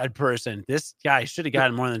very bad person. This guy should have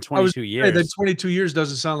gotten more than 22 years. That 22 years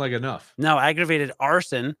doesn't sound like enough. No, aggravated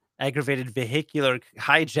arson, aggravated vehicular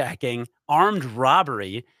hijacking, armed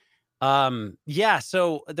robbery. Yeah,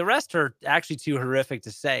 so the rest are actually too horrific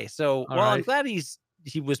to say. So, I'm glad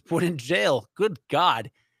he was put in jail. Good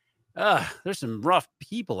God. There's some rough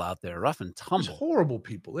people out there, rough and tumble. There's horrible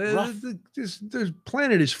people. This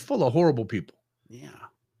planet is full of horrible people. Yeah.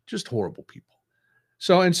 Just horrible people.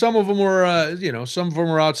 So, and some of them were, some of them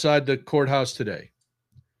were outside the courthouse today.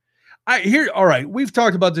 All right, we've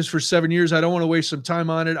talked about this for 7 years. I don't want to waste some time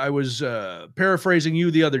on it. I was paraphrasing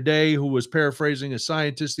you the other day, who was paraphrasing a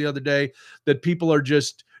scientist the other day, that people are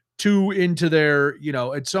just too into their,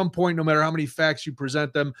 at some point, no matter how many facts you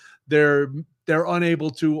present them, they're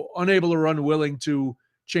unable or unwilling to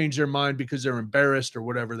change their mind because they're embarrassed or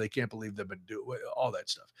whatever. They can't believe they've been doing all that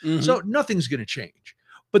stuff. Mm-hmm. So nothing's going to change.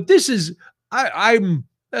 But this is, I'm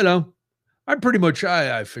pretty much,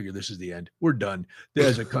 I figure this is the end. We're done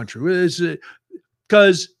as a country.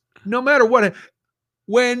 Because no matter what,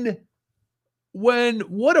 when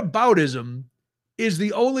whataboutism is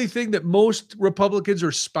the only thing that most Republicans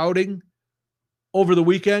are spouting over the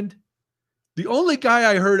weekend, the only guy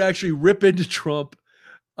I heard actually rip into Trump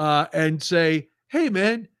and say, hey,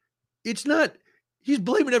 man, he's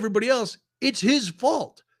blaming everybody else. It's his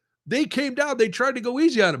fault. They came down. They tried to go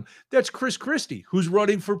easy on him. That's Chris Christie, who's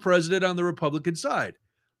running for president on the Republican side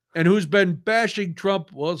and who's been bashing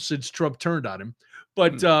Trump, since Trump turned on him.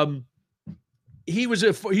 But he's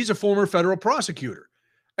a former federal prosecutor.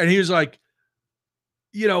 And he was like,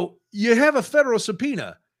 you have a federal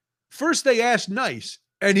subpoena. First, they asked nice,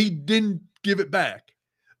 and he didn't give it back.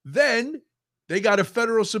 Then they got a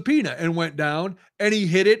federal subpoena and went down, and he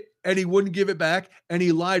hid it, and he wouldn't give it back, and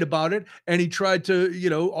he lied about it, and he tried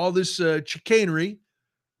to, all this chicanery.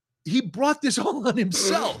 He brought this all on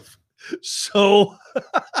himself. So,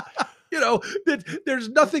 there's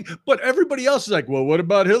nothing, but everybody else is like, well, what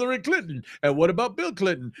about Hillary Clinton? And what about Bill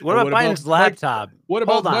Clinton? What about Biden's laptop? What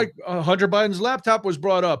about Hunter Biden's laptop was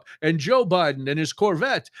brought up, and Joe Biden and his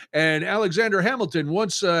Corvette, and Alexander Hamilton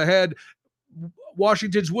once had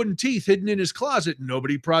Washington's wooden teeth hidden in his closet, and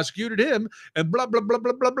nobody prosecuted him, and blah, blah, blah,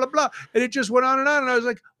 blah, blah, blah, blah. And it just went on. And I was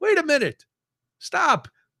like, wait a minute, stop.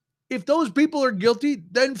 If those people are guilty,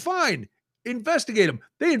 then fine. Investigate them.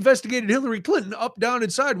 They investigated Hillary Clinton up, down,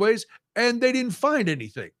 and sideways, and they didn't find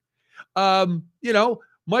anything.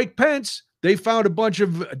 Mike Pence, they found a bunch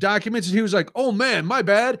of documents, and he was like, oh man, my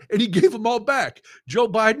bad. And he gave them all back. Joe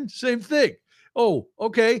Biden, same thing. Oh,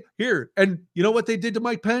 okay, here. And you know what they did to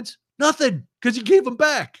Mike Pence? Nothing. because he gave them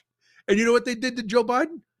back. And you know what they did to Joe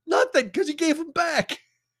Biden? Nothing, because he gave them back.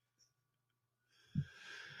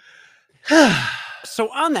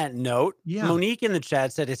 So on that note, Yeah. Monique in the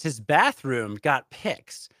chat said it's his bathroom got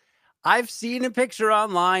pics. I've seen a picture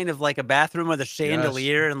online of like a bathroom with a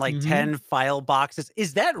chandelier and like 10 file boxes.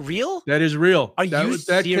 Is that real? That is real. Are you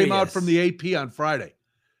that came out serious? from the AP on Friday.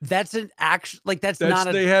 That's an actual, like, that's not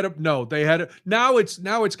a. They had a no. They had a now. It's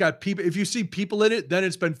got people. If you see people in it, then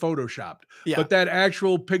it's been photoshopped. Yeah. But that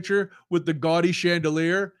actual picture with the gaudy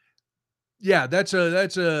chandelier, yeah, that's a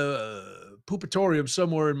poopatorium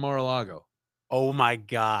somewhere in Mar-a-Lago. Oh my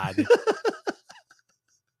God.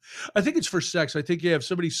 I think it's for sex. I think you have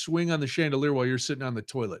somebody swing on the chandelier while you're sitting on the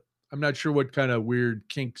toilet. I'm not sure what kind of weird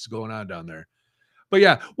kinks going on down there. But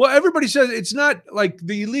yeah, well, everybody says it's not like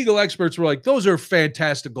the legal experts were like, those are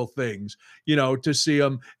fantastical things, you know, to see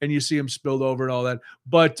them and you see them spilled over and all that.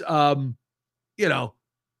 But, you know,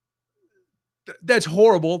 that's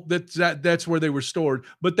horrible. That's where they were stored,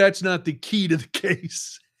 but that's not the key to the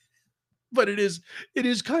case. But it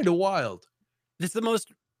is kind of wild. This is the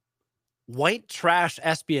most white trash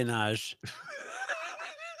espionage.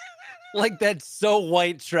 Like, that's so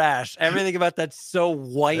white trash. Everything about that's so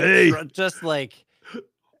white. Hey. Just like.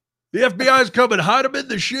 The FBI's coming, hide them in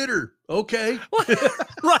the shitter. Okay.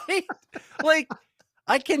 Right? Like,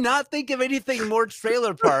 I cannot think of anything more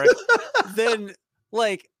trailer park than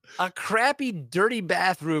like a crappy, dirty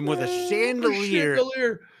bathroom with a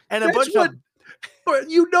chandelier and a bunch of. But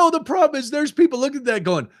you know, the problem is there's people looking at that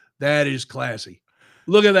going, that is classy.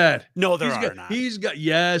 Look at that. No, there are not. He's got,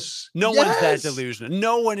 yes. No one's that delusional.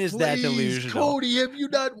 No one is that delusional. Cody, have you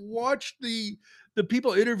not watched the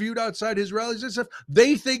people interviewed outside his rallies and stuff?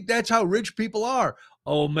 They think that's how rich people are.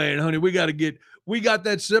 Oh man, honey, we got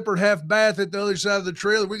that separate half bath at the other side of the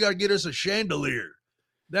trailer. We got to get us a chandelier.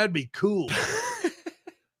 That'd be cool.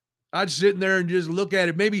 I'd sit in there and just look at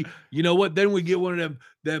it. Maybe, you know what? Then we get one of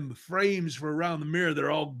them frames for around the mirror.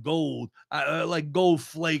 They're all gold, like gold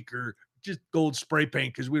flake or just gold spray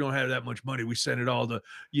paint, because we don't have that much money. We send it all to,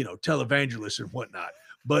 you know, televangelists and whatnot.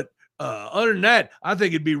 But other than that, I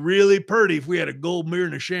think it'd be really pretty if we had a gold mirror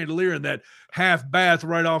and a chandelier in that half bath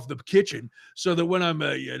right off the kitchen, so that when I'm,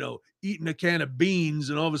 you know, eating a can of beans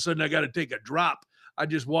and all of a sudden I got to take a drop, I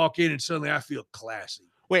just walk in and suddenly I feel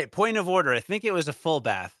classy. Wait, point of order. I think it was a full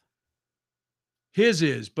bath. His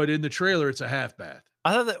is, but in the trailer, it's a half bath.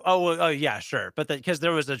 I thought that. Oh, yeah, sure. But because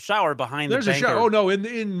there was a shower behind There's the banker. a shower. Oh no,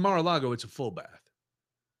 in Mar-a-Lago, it's a full bath.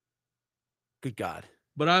 Good God.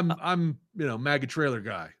 But I'm you know, MAGA trailer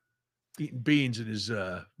guy, eating beans in his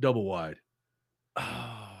double wide.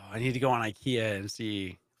 Oh, I need to go on IKEA and see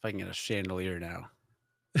if I can get a chandelier now.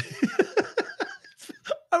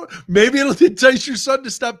 Maybe it'll entice your son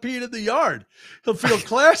to stop peeing in the yard. He'll feel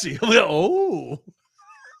classy. He'll be like,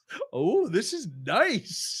 oh, this is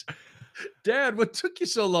nice. Dad, what took you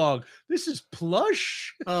so long? This is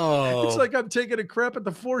plush. Oh, it's like I'm taking a crap at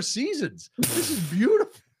the Four Seasons. This is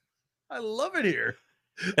beautiful. I love it here.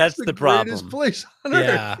 That's it's the problem. Greatest place on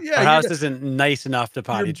earth. Yeah, our house isn't nice enough to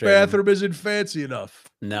potty train. Your bathroom isn't fancy enough.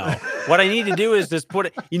 No. What I need to do is just put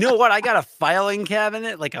it. You know what? I got a filing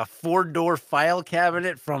cabinet, like a 4-door file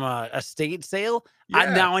cabinet from a estate sale.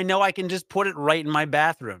 Yeah. Now I know I can just put it right in my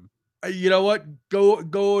bathroom. You know what?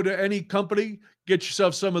 Go to any company, get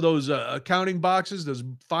yourself some of those accounting boxes, those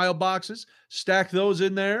file boxes, stack those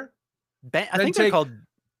in there. I think they're called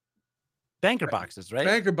banker boxes, right?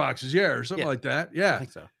 Banker boxes, yeah, or something like that. Yeah. I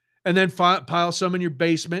think so. And then pile some in your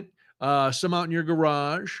basement, some out in your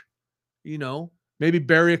garage, you know, maybe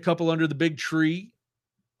bury a couple under the big tree.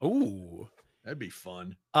 Ooh. That'd be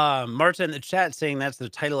fun. Marta in the chat saying that's the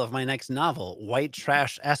title of my next novel, White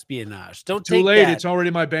Trash Espionage. Don't Too take late. that. It's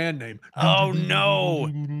already my band name. Oh no.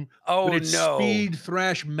 Oh but it's no. Speed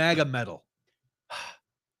thrash MAGA metal.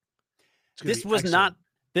 This was not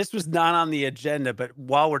on the agenda, but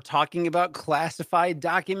while we're talking about classified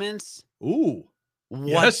documents,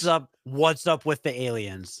 what's up with the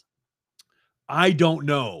aliens? I don't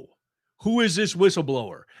know. Who is this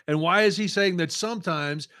whistleblower? And why is he saying that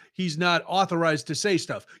sometimes he's not authorized to say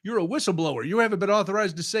stuff? You're a whistleblower. You haven't been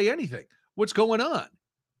authorized to say anything. What's going on?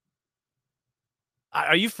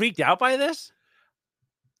 Are you freaked out by this?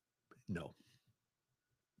 No.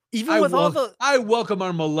 I welcome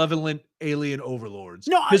our malevolent alien overlords.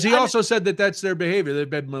 No, because he also said that that's their behavior. They've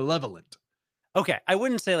been malevolent. Okay, I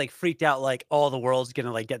wouldn't say like freaked out, like all the world's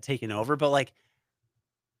gonna like get taken over, but like,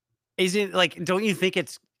 isn't like, don't you think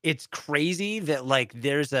it's crazy that like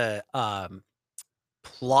there's a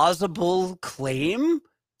plausible claim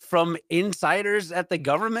from insiders at the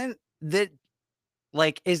government that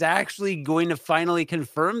like is actually going to finally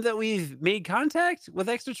confirm that we've made contact with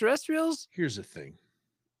extraterrestrials? Here's the thing.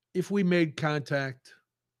 If we made contact,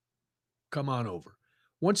 come on over.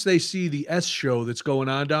 Once they see the S show that's going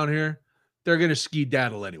on down here, they're going to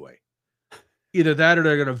ski-daddle anyway. Either that or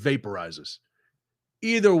they're going to vaporize us.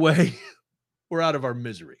 Either way, we're out of our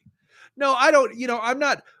misery. No, I don't,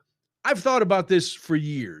 I've thought about this for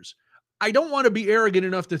years. I don't want to be arrogant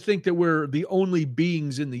enough to think that we're the only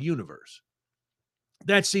beings in the universe.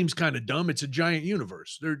 That seems kind of dumb. It's a giant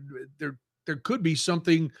universe. There could be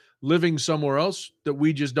something living somewhere else that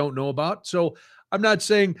we just don't know about. So I'm not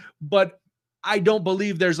saying, but I don't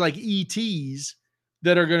believe there's like ETs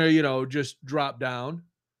that are going to, just drop down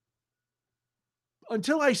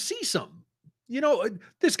until I see something.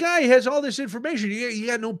 This guy has all this information. You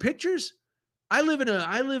got no pictures? I live in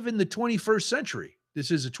the 21st century. This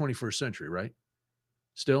is the 21st century, right?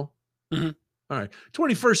 Still? Mhm. All right.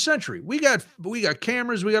 21st century. We got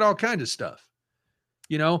cameras, we got all kinds of stuff.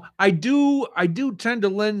 I do tend to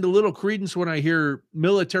lend a little credence when I hear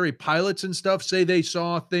military pilots and stuff say they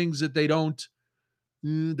saw things that they don't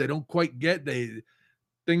quite get.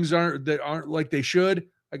 Things aren't like they should.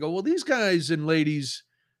 I go, well, these guys and ladies,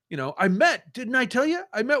 didn't I tell you?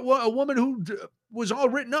 I met a woman who was all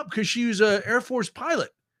written up because she was an Air Force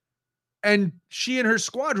pilot. And she and her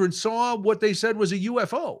squadron saw what they said was a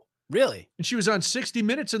UFO. Really? And she was on 60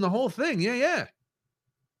 Minutes and the whole thing. Yeah.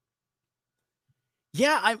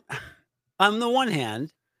 Yeah, on the one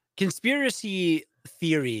hand, conspiracy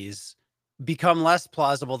theories become less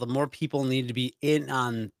plausible the more people need to be in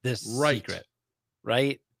on this secret,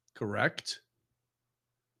 right? Correct.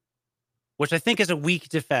 Which I think is a weak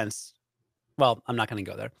defense. Well, I'm not going to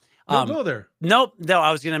go there. Don't go there. Nope. No,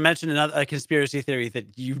 I was going to mention a conspiracy theory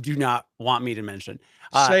that you do not want me to mention.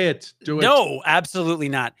 Say it. Do it. No, absolutely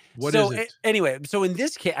not. What is it? Anyway, so in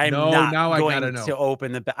this case, I'm No, not now I going gotta know. to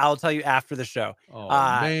open the. I'll tell you after the show. Oh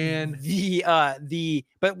man.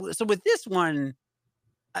 So with this one,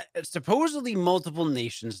 supposedly multiple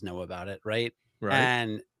nations know about it, right? Right.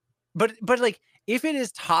 And but like if it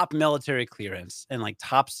is top military clearance and like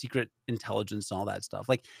top secret intelligence and all that stuff,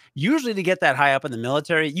 like usually to get that high up in the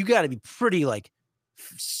military, you got to be pretty like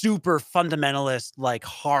super fundamentalist, like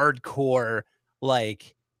hardcore,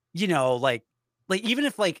 like like even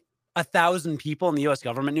if like 1,000 people in the U.S.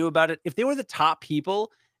 government knew about it, if they were the top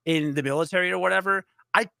people in the military or whatever,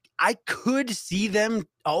 I could see them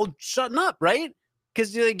all shutting up, right?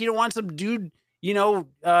 Because you don't want some dude, grassy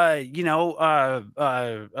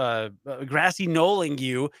knolling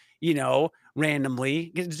you,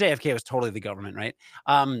 randomly. JFK was totally the government, right?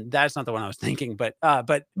 That's not the one I was thinking, but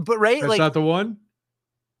right, That's like not the one.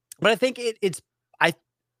 But I think I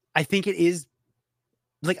think it is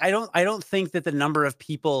like I don't think that the number of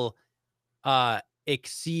people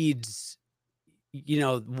exceeds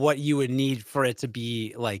what you would need for it to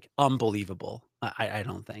be like unbelievable. I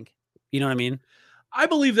don't think. You know what I mean? I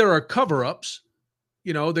believe there are cover-ups.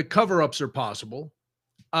 The cover-ups are possible.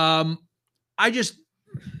 I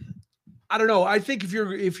don't know. I think if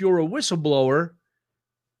you're a whistleblower,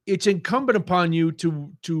 it's incumbent upon you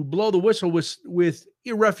to blow the whistle with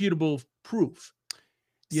irrefutable proof.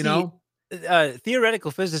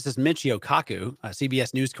 Theoretical physicist Michio Kaku, a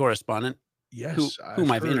CBS News correspondent, yes, whom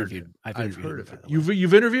I've interviewed. I've heard of it.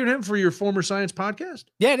 You've interviewed him for your former science podcast?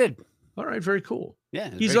 Yeah, I did. All right, very cool. Yeah,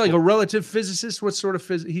 he's like a relative physicist. What sort of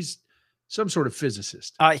he's some sort of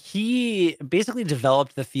physicist. He basically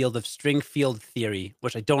developed the field of string field theory,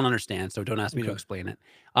 which I don't understand, so don't ask me to explain it.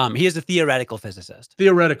 He is a theoretical physicist.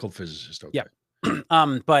 Okay. Yeah.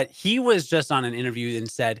 But he was just on an interview and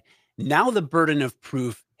said, now the burden of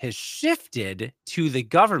proof has shifted to the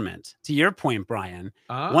government. To your point, Brian,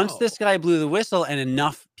 once this guy blew the whistle and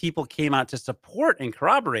enough people came out to support and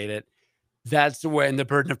corroborate it, that's when the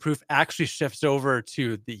burden of proof actually shifts over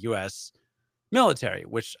to the U.S. military,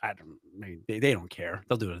 which they don't care.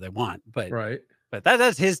 They'll do what they want, but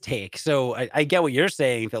that's his take. So I get what you're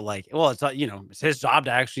saying that like, well, it's it's his job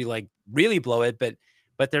to actually like really blow it, but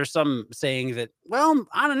there's some saying that, well,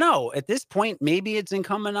 I don't know. At this point, maybe it's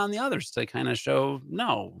incumbent on the others to kind of show,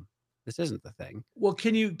 no, this isn't the thing. Well,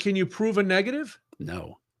 can you prove a negative?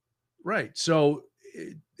 No. Right. So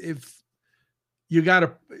if you got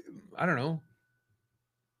to, I don't know.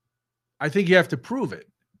 I think you have to prove it.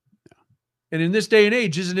 Yeah. And in this day and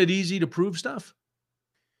age, isn't it easy to prove stuff?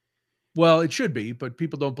 Well, it should be, but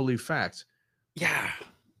people don't believe facts. Yeah.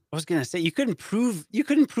 I was going to say, you couldn't prove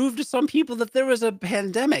to some people that there was a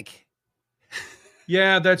pandemic.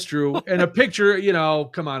 Yeah, that's true. And a picture,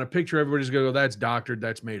 come on, a picture, everybody's going to go, that's doctored,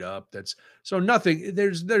 that's made up. So nothing,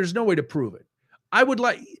 there's no way to prove it. I would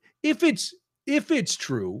like, if it's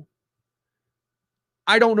true,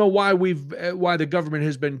 I don't know why why the government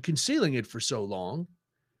has been concealing it for so long.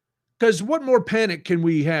 Because what more panic can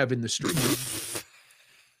we have in the streets?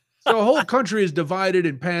 So a whole country is divided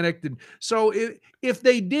and panicked. And so if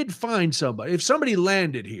they did find somebody, if somebody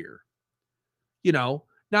landed here, now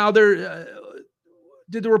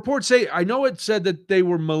did the report say, I know it said that they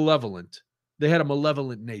were malevolent. They had a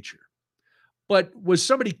malevolent nature. But was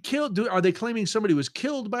somebody killed? Are they claiming somebody was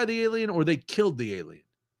killed by the alien or they killed the alien?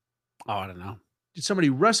 Oh, I don't know. Did somebody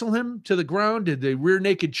wrestle him to the ground? Did they rear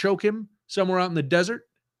naked choke him somewhere out in the desert?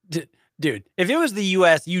 Dude, if it was the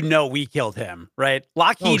U.S., we killed him, right?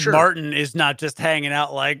 Lockheed Martin is not just hanging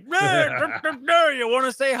out like, hey, you want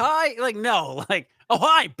to say hi? Like, no, like, oh,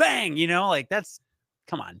 hi, bang, that's,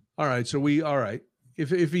 come on. All right, so all right.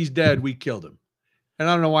 If he's dead, we killed him. And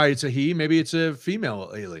I don't know why it's a he. Maybe it's a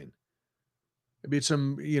female alien. Maybe it's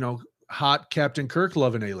some, hot Captain Kirk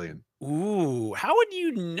loving alien. Ooh, how would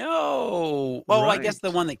you know? Oh, right. I guess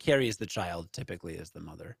the one that carries the child typically is the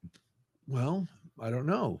mother. Well, I don't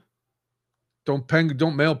know.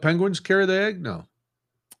 Don't male penguins carry the egg? No.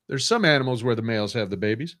 There's some animals where the males have the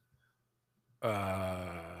babies.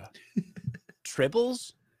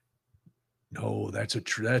 Tribbles? No, that's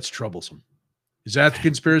troublesome. Is that the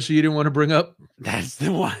conspiracy you didn't want to bring up? That's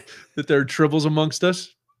the one. That there are tribbles amongst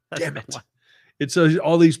us? Damn it. It's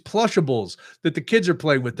all these plushables that the kids are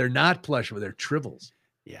playing with. They're not plushable. They're tribbles.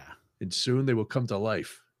 Yeah. And soon they will come to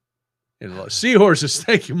life. And seahorses.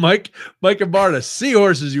 Thank you, Mike. Mike and Barta.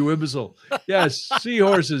 Seahorses, you imbecile. Yes,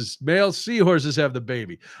 seahorses. Male seahorses have the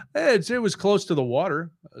baby. It was close to the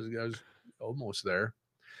water. I was almost there.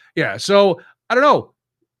 Yeah. So I don't know.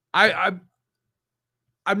 I'm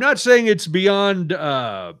not saying it's beyond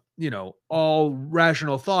all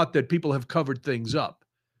rational thought that people have covered things up.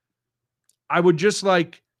 I would just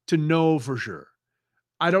like to know for sure.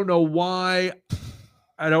 I don't know why.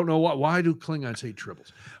 Why do Klingons hate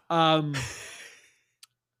tribbles? I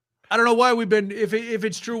don't know why we've been, if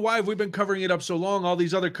it's true, why have we been covering it up so long? All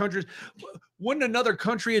these other countries, wouldn't another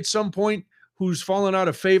country at some point who's fallen out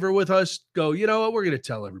of favor with us go, you know what, we're going to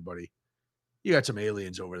tell everybody, you got some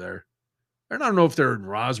aliens over there. And I don't know if they're in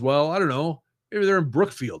Roswell. I don't know. Maybe they're in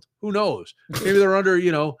Brookfield. Who knows? Maybe they're under,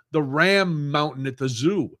 the Ram Mountain at the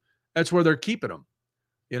zoo. That's where they're keeping them.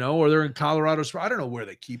 Or they're in Colorado. I don't know where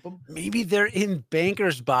they keep them. Maybe they're in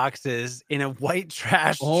bankers' boxes in a white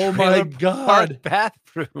trash. Oh my God!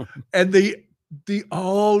 Bathroom. And and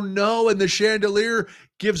the chandelier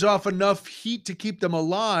gives off enough heat to keep them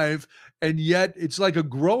alive, and yet it's like a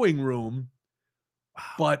growing room. Wow.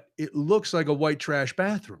 But it looks like a white trash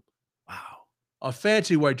bathroom. Wow, a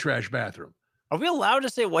fancy white trash bathroom. Are we allowed to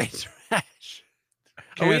say white trash?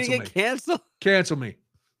 Are we gonna get canceled? Cancel me,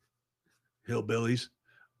 hillbillies.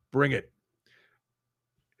 Bring it.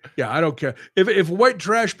 Yeah, I don't care. If white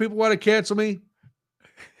trash people want to cancel me,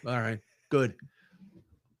 all right, good.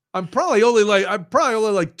 I'm probably only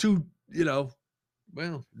like two,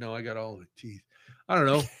 well, no, I got all the teeth. I don't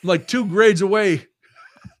know, like 2 grades away.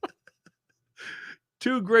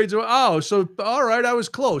 2 grades away. Oh, so all right, I was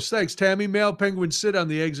close. Thanks, Tammy. Male penguins sit on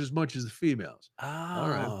the eggs as much as the females. Oh, all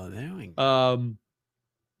right. There we go.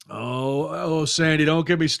 Oh, Sandy, don't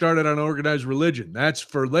get me started on organized religion. That's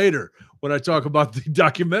for later when I talk about the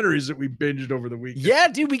documentaries that we binged over the weekend. Yeah,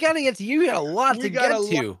 dude, we got to get to you. We got a lot to get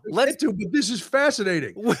to. But this is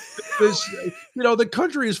fascinating. The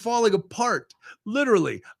country is falling apart,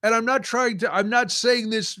 literally. And I'm not saying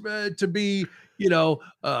this to be,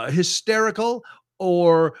 hysterical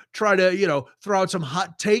or try to, throw out some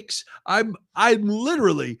hot takes. I'm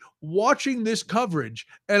literally watching this coverage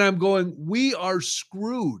and I'm going, we are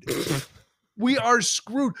screwed. We are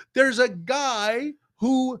screwed. There's a guy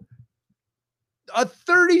who, a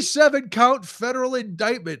 37 count federal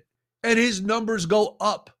indictment, and his numbers go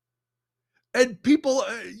up. And people,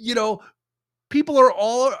 people are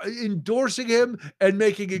all endorsing him and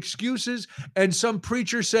making excuses. And some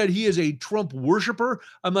preacher said he is a Trump worshiper.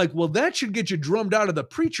 I'm like, well, that should get you drummed out of the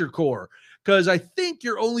preacher corps, because I think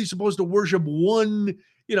you're only supposed to worship one.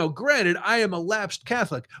 Granted, I am a lapsed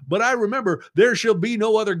Catholic, but I remember there shall be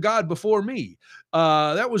no other God before me.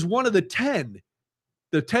 That was one of the 10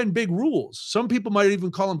 big rules. Some people might even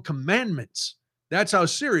call them commandments. That's how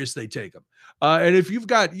serious they take them. And if you've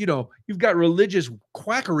got religious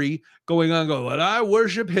quackery going on, but I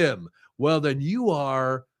worship him, well, then you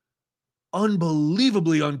are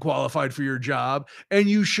unbelievably unqualified for your job, and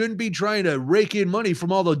you shouldn't be trying to rake in money from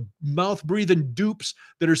all the mouth-breathing dupes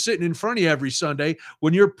that are sitting in front of you every Sunday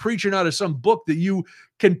when you're preaching out of some book that you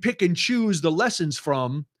can pick and choose the lessons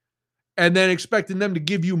from, and then expecting them to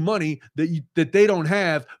give you money that they don't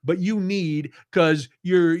have, but you need because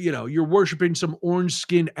you're worshiping some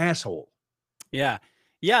orange-skinned asshole. Yeah.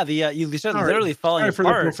 Yeah, the you said All right. literally falling Sorry for the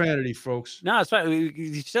apart. profanity, folks. No, it's fine.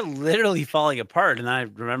 You said literally falling apart, and I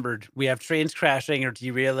remembered we have trains crashing or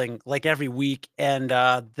derailing like every week, and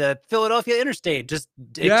the Philadelphia interstate just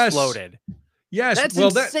Yes. exploded. Yes. That's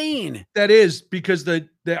Well, insane. that is because the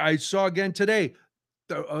I saw again today,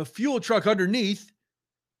 a fuel truck underneath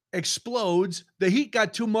explodes. The heat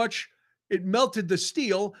got too much. It melted the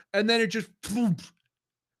steel, and then it just poof.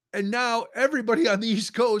 And now everybody on the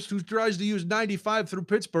East Coast who tries to use 95 through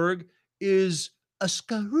Pittsburgh is a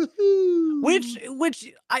screw. Which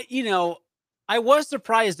I was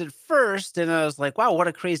surprised at first, and I was like, "Wow, what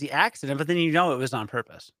a crazy accident!" But then it was on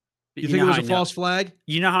purpose. You You think it know how was I a know? false flag?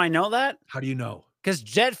 You know how I know that? How do you know? Because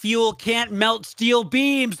jet fuel can't melt steel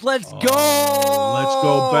beams. Let's Oh, let's go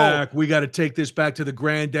go! back. We got to take this back to the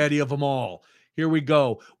granddaddy of them all. Here we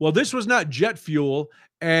go. Well, this was not jet fuel,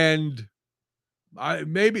 and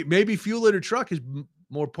maybe fuel in a truck is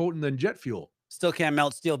more potent than jet fuel. Still can't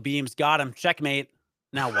melt steel beams. Got him. Checkmate.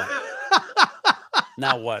 Now what?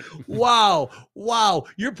 Now what? Wow. Wow.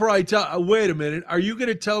 You're probably wait a minute. Are you going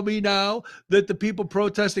to tell me now that the people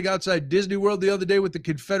protesting outside Disney World the other day with the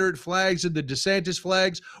Confederate flags and the DeSantis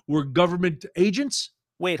flags were government agents?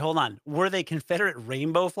 Wait, hold on. Were they Confederate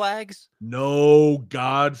rainbow flags? No,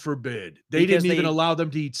 God forbid. They Because didn't even allow them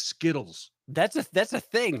to eat Skittles. That's a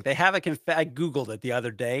thing. They have I Googled it the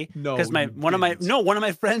other day No, because you didn't. one of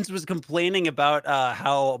my friends was complaining about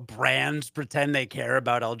how brands pretend they care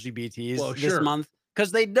about LGBTs Well, this sure. month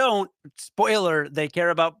because they don't. Spoiler: they care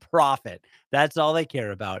about profit. That's all they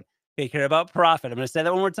care about. They care about profit. I'm going to say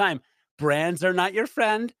that one more time. Brands are not your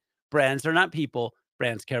friend. Brands are not people.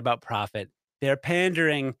 Brands care about profit. They're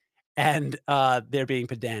pandering and they're being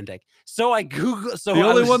pedantic. So I Google. So The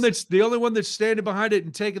only one that's standing behind it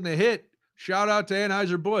and taking the hit. Shout out to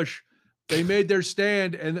Anheuser-Busch. They made their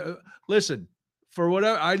stand. And listen, for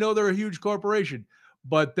whatever, I know they're a huge corporation,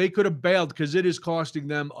 but they could have bailed because it is costing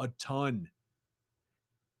them a ton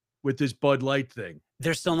with this Bud Light thing.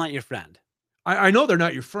 they're still not your friend. I know they're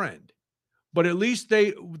not your friend, but at least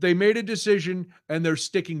they made a decision and they're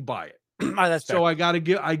sticking by it. Oh, that's fair. So I gotta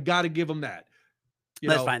give them that.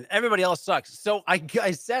 That's fine. Everybody else sucks. So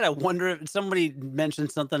I said, I wonder if somebody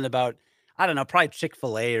mentioned something about, I don't know, probably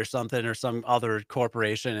Chick-fil-A or something or some other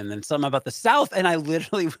corporation, and then something about the South. And I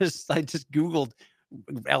just Googled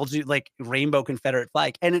LG, like rainbow Confederate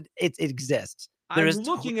flag, and it exists. I'm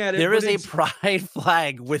looking at it. There but is a pride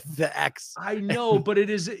flag with the X. I know, but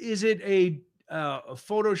is it a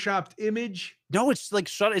photoshopped image? No, it's like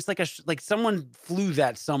It's like like someone flew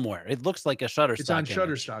that somewhere. It looks like a Shutterstock. It's on image.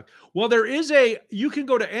 Shutterstock. Well, you can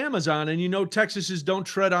go to Amazon and Texas's "Don't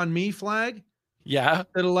Tread on Me" flag. Yeah,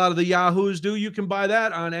 that a lot of the Yahoos do. You can buy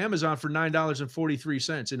that on Amazon for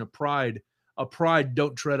 $9.43 in a pride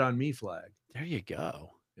 "Don't Tread on Me" flag. there you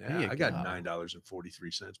go. Yeah, I got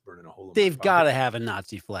 $9.43 burning a hole in my They've pocket. got to have a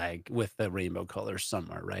Nazi flag with the rainbow colors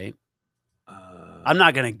somewhere, right? I'm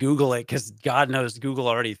not going to Google it because God knows Google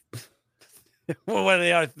already. What do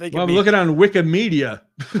they think? Well, I'm looking on Wikimedia.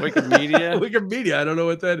 Wikimedia. Wikimedia. I don't know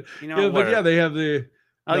what that. But yeah, they have the.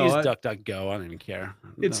 I'll use DuckDuckGo. I don't even care.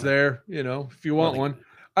 It's there, if you want one.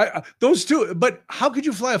 Those two, but how could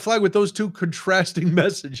you fly a flag with those two contrasting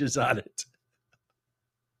messages on it?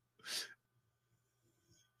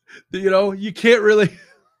 You can't really.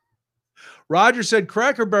 Roger said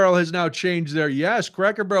Cracker Barrel has now changed their. Yes,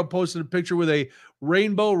 Cracker Barrel posted a picture with a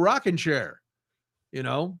rainbow rocking chair.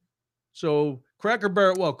 So Cracker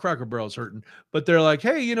Barrel's hurting, but they're like,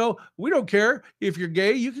 hey, we don't care if you're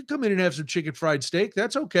gay. You can come in and have some chicken fried steak.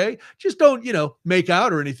 That's okay. Just don't, make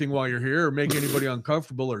out or anything while you're here or make anybody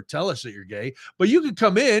uncomfortable or tell us that you're gay. But you can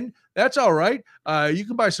come in. That's all right. You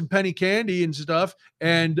can buy some penny candy and stuff.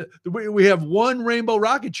 And we have one rainbow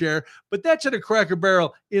rocket chair, but that's at a Cracker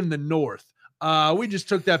Barrel in the north. We just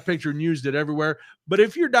took that picture and used it everywhere. But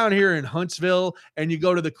if you're down here in Huntsville and you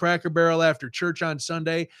go to the Cracker Barrel after church on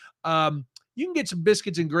Sunday, you can get some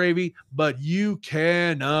biscuits and gravy, but you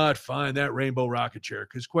cannot find that rainbow rocket chair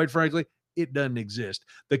because, quite frankly, it doesn't exist.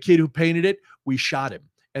 The kid who painted it, we shot him,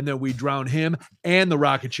 and then we drowned him and the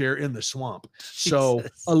rocket chair in the swamp. So,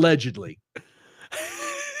 allegedly.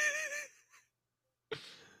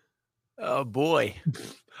 Oh boy.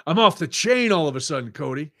 I'm off the chain all of a sudden,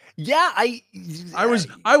 Cody. Yeah, I was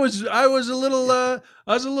a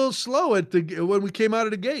little slow when we came out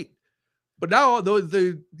of the gate. But now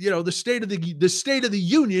the state of the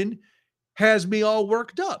union has me all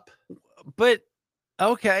worked up. But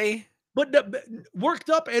okay. But worked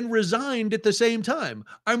up and resigned at the same time.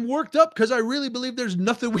 I'm worked up because I really believe there's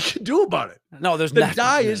nothing we can do about it. No, there's the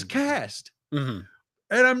die is cast. Mm-hmm.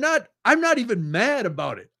 And I'm not even mad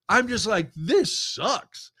about it. I'm just like, this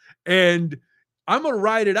sucks. And I'm gonna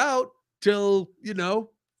ride it out till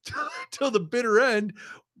till the bitter end.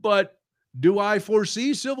 But do I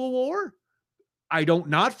foresee civil war? I don't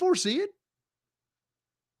not foresee it.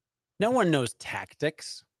 No one knows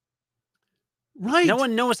tactics. No Right.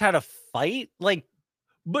 one knows how to fight. Like,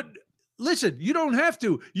 But listen, you don't have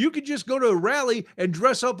to. You could just go to a rally and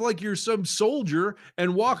dress up like you're some soldier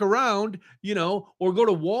and walk around, or go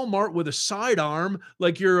to Walmart with a sidearm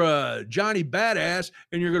like you're Johnny Badass,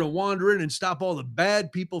 and you're going to wander in and stop all the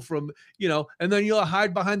bad people from, and then you'll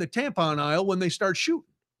hide behind the tampon aisle when they start shooting.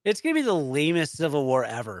 it's gonna be the lamest civil war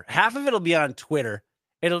ever. Half of it'll be on Twitter.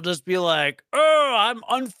 It'll just be like, "Oh, I'm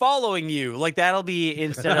unfollowing you." Like that'll be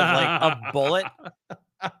instead of like a bullet.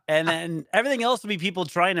 And then everything else will be people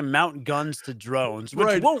trying to mount guns to drones, which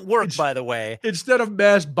Right. won't work, by the way. Instead of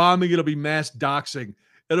mass bombing, it'll be mass doxing.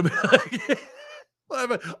 It'll be like we'll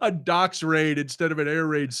have a dox raid instead of an air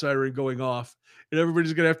raid siren going off. And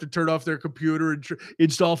everybody's going to have to turn off their computer and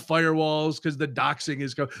install firewalls because the doxing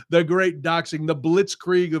is coming. The great doxing, the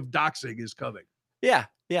blitzkrieg of doxing is coming. Yeah,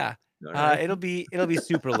 yeah. Right. It'll be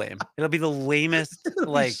super lame. It'll be the lamest,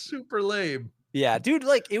 like super lame. Yeah, dude,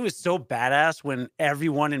 like it was so badass when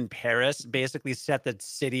everyone in Paris basically set the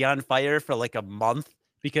city on fire for like a month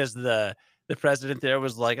because the president there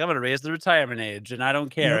was like, "I'm going to raise the retirement age, and I don't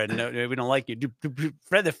care, and no, we don't like you."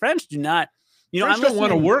 The French do not. French don't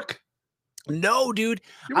want to work. No, dude.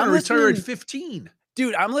 You want to retire at 15.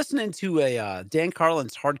 Dude, I'm listening to a Dan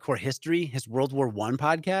Carlin's Hardcore History, his World War I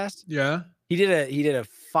podcast. Yeah. He did a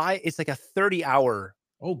it's like a 30-hour.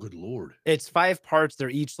 Oh, good Lord. It's 5 parts. They're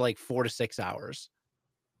each like 4 to 6 hours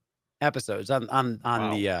episodes on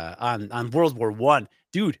World War I.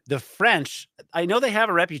 Dude, the French, I know they have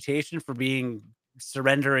a reputation for being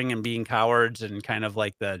surrendering and being cowards and kind of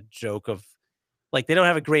like the joke of like they don't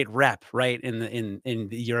have a great rep, right? In the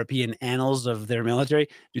European annals of their military.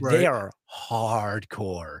 Dude, Right. they are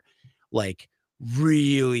hardcore, like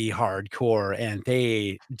really hardcore, and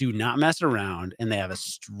they do not mess around, and they have a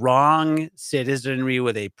strong citizenry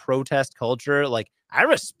with a protest culture. Like, I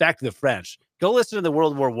respect the French. Go listen to the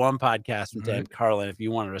World War I podcast from Dan Carlin if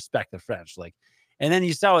you want to respect the French. Like, and then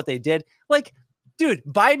you saw what they did. Like, dude,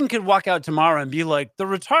 Biden could walk out tomorrow and be like, the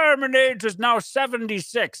retirement age is now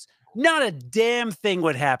 76. Not a damn thing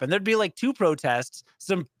would happen. There'd be like 2 protests.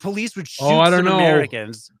 Some police would shoot some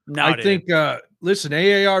Americans. No, I think, listen,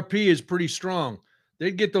 AARP is pretty strong.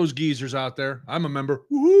 They'd get those geezers out there. I'm a member.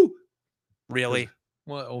 Woohoo! Really?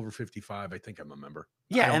 Well, over 55, I think I'm a member.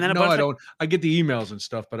 Yeah, and then I don't. I get the emails and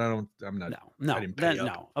stuff, but I'm not. No, I didn't pay up.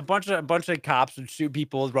 no. A bunch of cops would shoot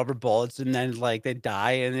people with rubber bullets, and then like they'd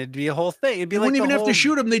die, and it'd be a whole thing. It'd be They like wouldn't even have to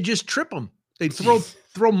shoot them. They'd just trip them. They'd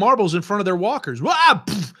throw marbles in front of their walkers. Wah!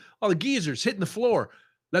 Poof! All the geezers hitting the floor.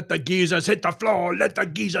 Let the geezers hit the floor. Let the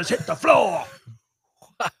geezers hit the floor.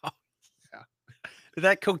 Wow. Yeah. Did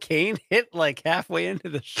that cocaine hit like halfway into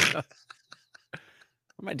the show? I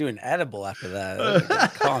might do an edible after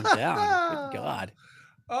that. Calm down. Good God.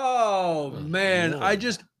 Oh man. Lord.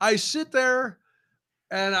 I sit there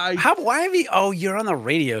and why have you you're on the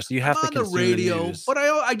radio, so you have to consume the radio, the news. but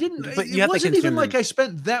I didn't, But it wasn't even like I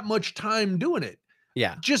spent that much time doing it.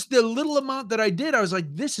 Yeah. Just the little amount that I did, I was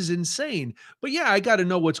like, this is insane. But yeah, I got to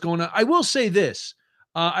know what's going on. I will say this.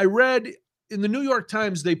 I read in the New York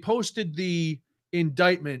Times, they posted the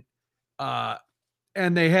indictment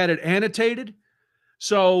and they had it annotated.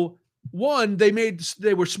 So one, they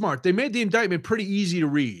were smart. They made the indictment pretty easy to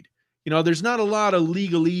read. There's not a lot of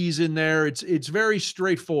legalese in there. It's very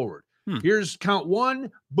straightforward. Here's count 1,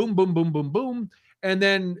 boom, boom, boom, boom, boom. And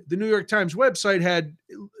then the New York Times website had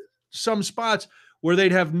some spots where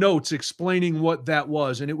they'd have notes explaining what that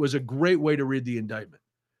was. And it was a great way to read the indictment.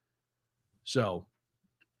 So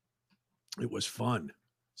it was fun.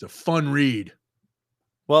 It's a fun read.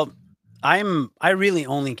 Well, I really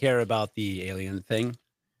only care about the alien thing.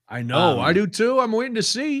 I know. I do too. I'm waiting to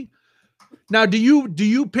see. Now, do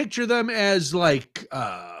you picture them as like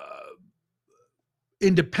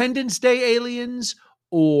Independence Day aliens,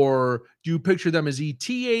 or do you picture them as ET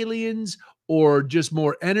aliens, or just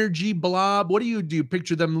more energy blob? What do you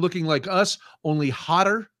picture them looking like us, only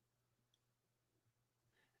hotter?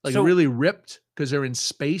 Like really ripped because they're in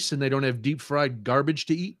space and they don't have deep fried garbage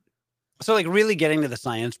to eat? So like really getting to the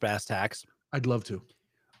science brass tacks. I'd love to.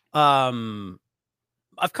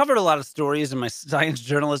 I've covered a lot of stories in my science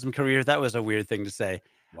journalism career. That was a weird thing to say.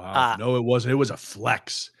 Wow. No, it wasn't. It was a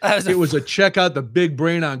flex. It was a check out the big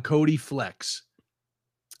brain on Cody flex.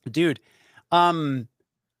 Dude,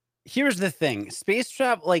 here's the thing. Space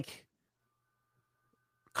travel, like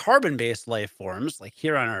carbon-based life forms, like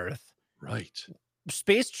here on Earth. Right.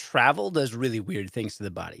 Space travel does really weird things to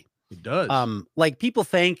the body. It does. Like people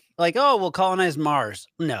think like, oh, we'll colonize Mars.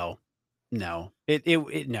 No, no,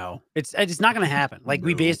 no, it's not going to happen. Like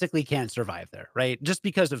we No. basically can't survive there, right? Just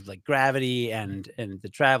because of like gravity and the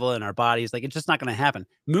travel in our bodies, like it's just not going to happen.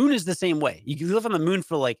 Moon is the same way. You can live on the moon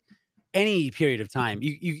for like any period of time.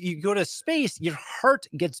 You go to space, your heart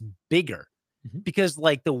gets bigger Mhm. because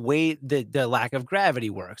like the way the lack of gravity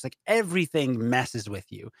works, like everything messes with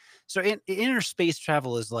you. So inner space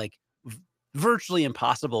travel is like virtually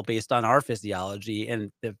impossible based on our physiology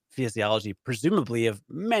and the physiology presumably of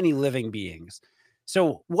many living beings.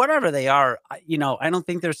 So whatever they are, I don't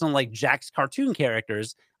think there's some like Jack's cartoon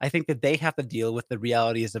characters. I think that they have to deal with the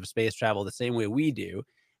realities of space travel the same way we do.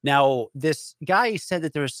 Now, this guy said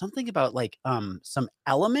that there was something about like some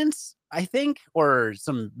elements, I think, or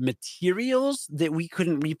some materials that we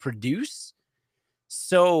couldn't reproduce.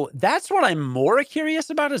 So that's what I'm more curious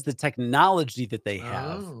about is the technology that they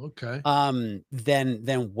have Oh, okay.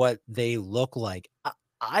 than what they look like.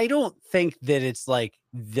 I don't think that it's like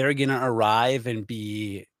they're gonna arrive and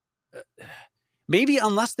be maybe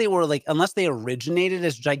unless they originated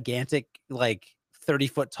as gigantic like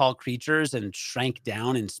 30-foot tall creatures and shrank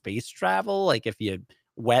down in space travel, like if you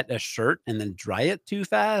wet a shirt and then dry it too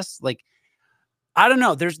fast. Like I don't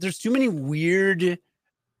know. There's too many weird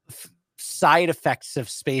side effects of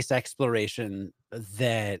space exploration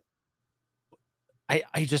that I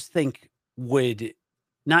just think would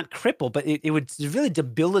not cripple, but it would really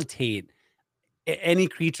debilitate any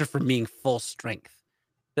creature from being full strength.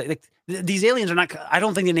 These aliens are not. I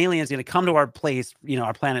don't think an alien is going to come to our place,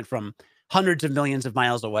 our planet from hundreds of millions of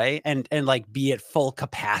miles away, and like be at full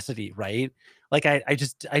capacity, right? Like I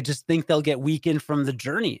just think they'll get weakened from the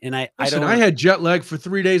journey, and I Listen, I don't, had jet lag for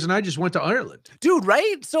 3 days and I just went to Ireland. dude,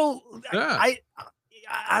 right? So Yeah.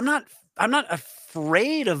 I'm not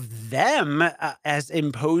afraid of them as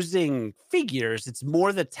imposing figures. It's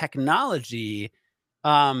more the technology,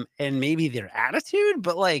 and maybe their attitude.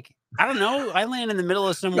 But like, I don't know. I land in the middle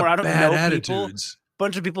of somewhere I Got don't bad know people. attitudes.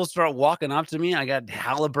 Bunch of people start walking up to me. I got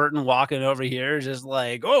Halliburton walking over here, just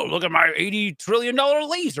like, oh, look at my $80 trillion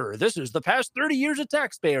laser. This is the past 30 years of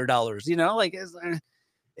taxpayer dollars. Like, like,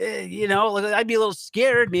 I'd be a little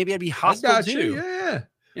scared. Maybe I'd be I hostile got you. too. Yeah.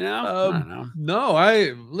 I don't know.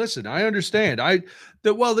 No, listen, I understand.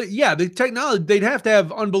 The technology, they'd have to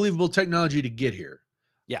have unbelievable technology to get here.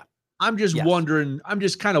 Yeah. I'm just Yes. wondering, I'm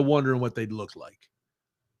just kind of wondering what they'd look like.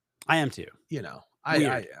 I am too. I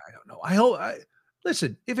don't know.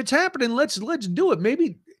 Listen, if it's happening, let's do it.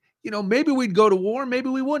 Maybe we'd go to war, maybe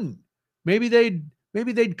we wouldn't. Maybe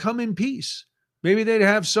they'd come in peace. Maybe they'd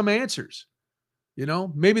have some answers.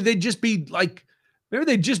 Maybe they'd just be like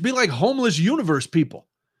homeless universe people.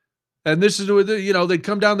 And this is what they'd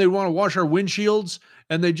come down, they'd want to wash our windshields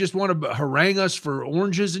and they just want to harangue us for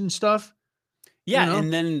oranges and stuff. Yeah,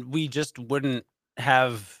 and then we just wouldn't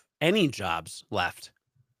have any jobs left.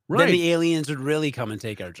 Right. Then the aliens would really come and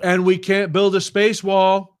take our jobs. And we can't build a space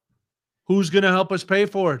wall. Who's going to help us pay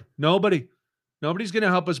for it? Nobody. Nobody's going to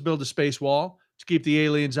help us build a space wall to keep the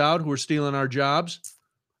aliens out who are stealing our jobs.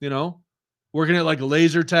 Working at like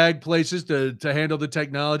laser tag places to handle the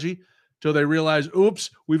technology till they realize,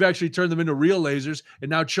 oops, we've actually turned them into real lasers, and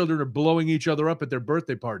now children are blowing each other up at their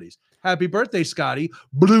birthday parties. Happy birthday, Scotty.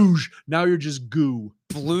 Bloosh. Now you're just goo.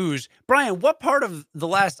 Bloosh. Brian, what part of the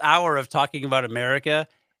last hour of talking about America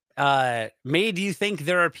made you think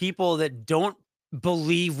there are people that don't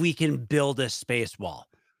believe we can build a space wall?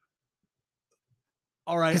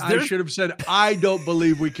 All right, I should have said, I don't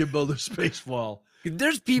believe we can build a space wall.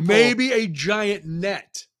 There's people. Maybe a giant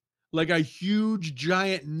net, like a huge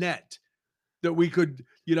giant net that we could,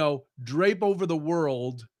 drape over the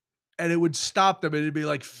world and it would stop them. And it'd be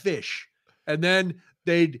like fish. And then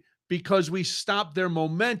because we stopped their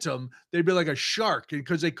momentum, they'd be like a shark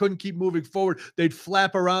because they couldn't keep moving forward. They'd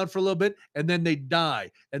flap around for a little bit and then they'd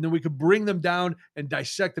die. And then we could bring them down and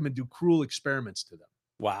dissect them and do cruel experiments to them.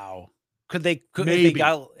 Wow. Could they, Maybe.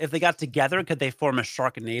 if they got together, could they form a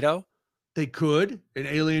Sharknado? They could, an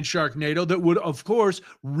alien Sharknado that would, of course,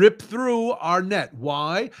 rip through our net.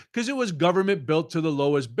 Why? Because it was government built to the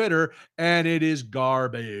lowest bidder, and it is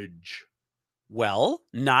garbage. Well,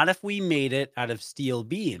 not if we made it out of steel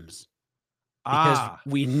beams. Because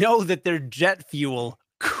we know that their jet fuel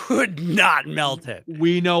could not melt it.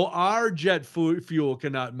 We know our jet fuel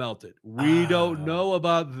cannot melt it. We don't know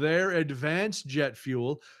about their advanced jet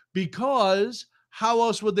fuel because how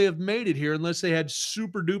else would they have made it here unless they had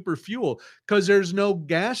super duper fuel? Because there's no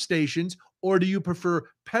gas stations, or do you prefer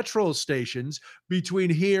petrol stations between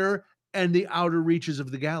here and the outer reaches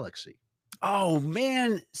of the galaxy? Oh,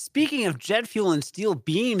 man. Speaking of jet fuel and steel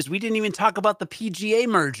beams, we didn't even talk about the PGA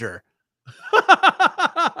merger.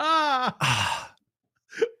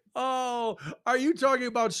 Oh, are you talking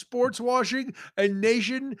about sports washing, a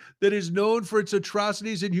nation that is known for its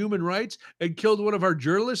atrocities in human rights and killed one of our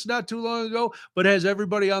journalists not too long ago, but has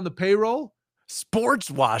everybody on the payroll?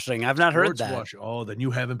 Sports washing. I've not heard Sports that. washing. Oh, then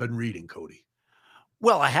you haven't been reading, Cody.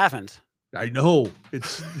 Well, I haven't. I know.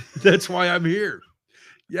 It's that's why I'm here.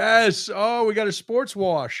 Yes. Oh, we got a sports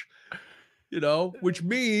wash, which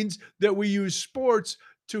means that we use sports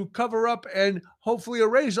to cover up and hopefully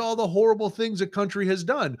erase all the horrible things a country has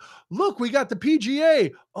done. Look, we got the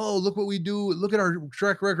PGA. Oh, look what we do. Look at our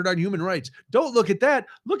track record on human rights. Don't look at that.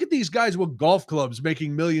 Look at these guys with golf clubs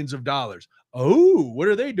making millions of dollars. Oh, what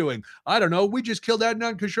are they doing? I don't know. We just killed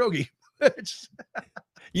Adnan Khashoggi.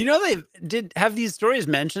 They did have these stories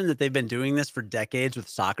mentioned that they've been doing this for decades with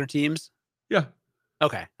soccer teams. Yeah.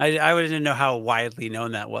 Okay. I didn't know how widely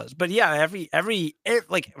known that was. But yeah,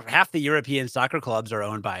 like half the European soccer clubs are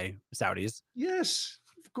owned by Saudis. Yes,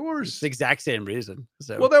 of It's course. the exact same reason.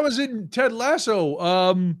 So Well, that was in Ted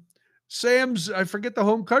Lasso. Sam's, I forget the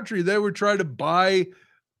home country. They were trying to buy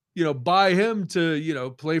him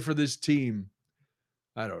to, play for this team.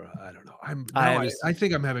 I don't know. I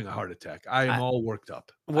think I'm having a heart attack. I am all worked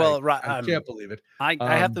up. Well, I can't believe it. I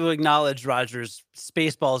have to acknowledge Roger's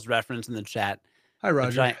Spaceballs reference in the chat. Hi,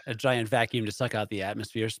 Roger. A giant vacuum to suck out the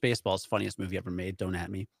atmosphere. Spaceballs, funniest movie ever made. Don't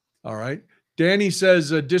at me. All right. Danny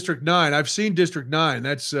says District 9. I've seen District 9.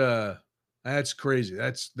 That's crazy.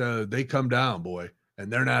 They come down, boy,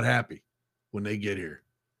 and they're not happy when they get here.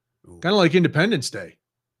 Kind of like Independence Day.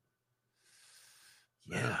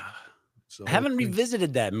 Yeah. So I haven't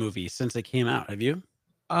revisited that movie since it came out. Have you?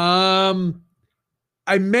 I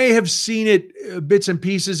may have seen it bits and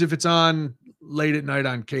pieces if it's on late at night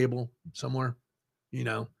on cable somewhere.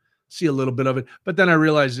 See a little bit of it, but then I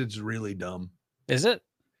realized it's really dumb. Is it?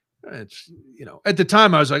 It's, at the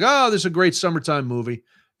time I was like, oh, this is a great summertime movie,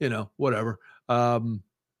 whatever.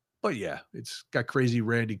 But yeah, it's got crazy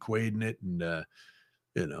Randy Quaid in it. And,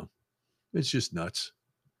 it's just nuts.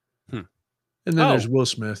 And then there's Will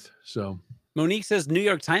Smith. So Monique says New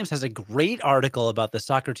York Times has a great article about the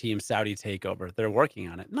soccer team Saudi takeover. They're working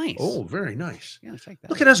on it. Nice. Oh, very nice. Yeah, check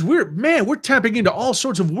that. Look at us. We're tapping into all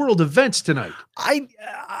sorts of world events tonight.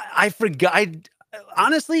 I forgot.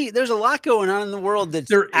 Honestly, there's a lot going on in the world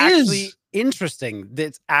that's interesting.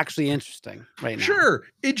 That's actually interesting right now. Sure.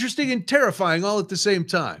 Interesting and terrifying all at the same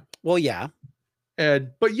time. Well, yeah.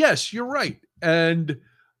 But yes, you're right. And,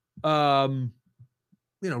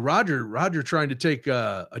 Roger trying to take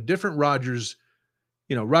a different Roger's,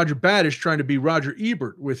 Roger Badish trying to be Roger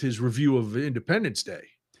Ebert with his review of Independence Day.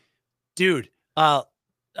 Dude,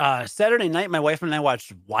 Saturday night, my wife and I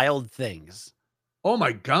watched Wild Things. Oh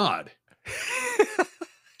my God.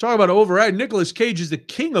 Talk about overacting. Nicolas Cage is the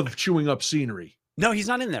king of chewing up scenery. No, he's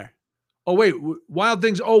not in there. Oh, wait. Wild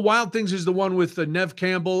Things. Oh, Wild Things is the one with Nev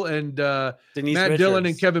Campbell and Denise Matt Richards. Dillon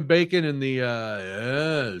and Kevin Bacon and the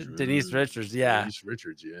Denise Richards. Yeah. Denise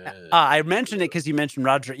Richards. Yeah. I mentioned it because you mentioned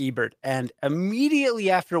Roger Ebert. And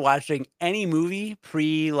immediately after watching any movie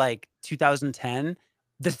pre 2010,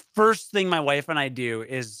 the first thing my wife and I do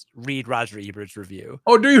is read Roger Ebert's review.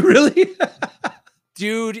 Oh, do you really?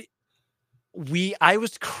 Dude, I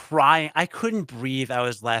was crying. I couldn't breathe. I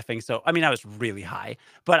was laughing. I was really high,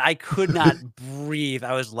 but I could not breathe.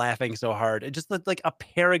 I was laughing so hard. It just looked like a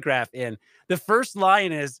paragraph in. The first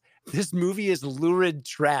line is, "This movie is lurid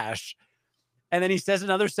trash." And then he says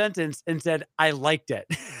another sentence and said, "I liked it."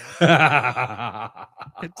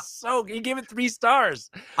 He gave it 3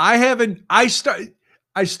 stars. I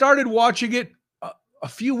started watching it a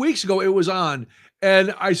few weeks ago. It was on,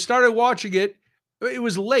 and I started watching it. It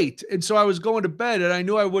was late, and so I was going to bed, and I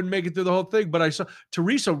knew I wouldn't make it through the whole thing, but I saw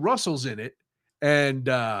Teresa Russell's in it, and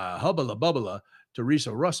Hubbala Bubbala,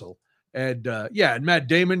 Teresa Russell, and and Matt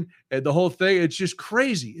Damon, and the whole thing. It's just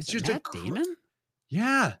crazy. It's just Matt Damon?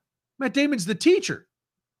 Yeah. Matt Damon's the teacher.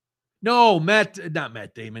 No, not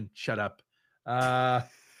Matt Damon. Shut up. Matt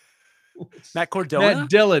Cordona? Matt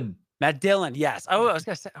Dillon. Matt Dillon, yes. I was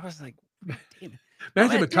going to say, I was like, Matt Damon.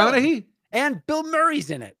 Matthew McConaughey? And Bill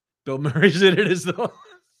Murray's in it. Bill Murray's in it as the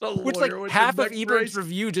lawyer. Which half of Ebert's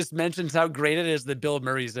review just mentions how great it is that Bill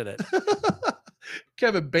Murray's in it.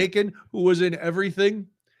 Kevin Bacon, who was in everything.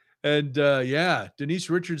 And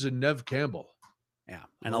Denise Richards and Nev Campbell. Yeah,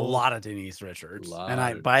 and a lot of Denise Richards.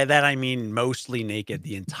 And by that, I mean mostly naked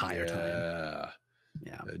the entire time.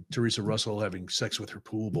 Yeah. Teresa Russell having sex with her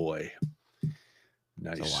pool boy.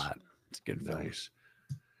 Nice. It's a lot. It's a good film. Nice.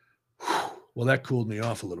 Well, that cooled me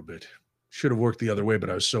off a little bit. Should have worked the other way, but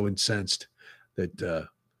I was so incensed that, the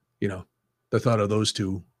thought of those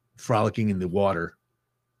two frolicking in the water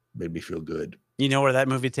made me feel good. You know where that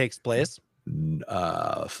movie takes place?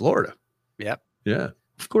 Florida. Yep. Yeah,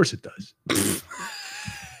 of course it does. Of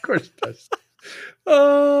course it does.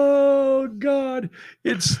 Oh God,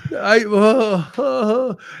 it's every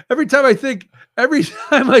time I think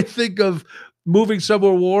of moving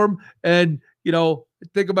somewhere warm, and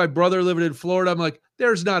think of my brother living in Florida, I'm like,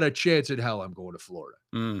 there's not a chance in hell I'm going to Florida.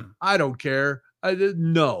 Mm. I don't care.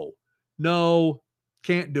 No,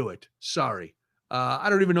 can't do it. Sorry. I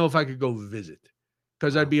don't even know if I could go visit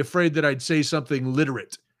because I'd be afraid that I'd say something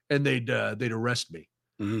literate and they'd arrest me.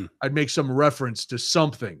 Mm. I'd make some reference to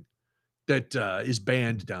something that is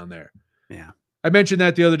banned down there. Yeah. I mentioned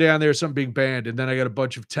that the other day on there, something being banned, and then I got a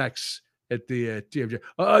bunch of texts at the TMJ.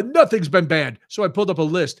 Nothing's been banned. So I pulled up a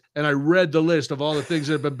list and I read the list of all the things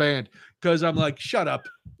that have been banned because I'm like, shut up.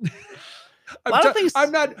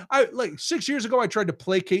 I'm not. Like 6 years ago, I tried to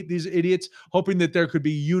placate these idiots, hoping that there could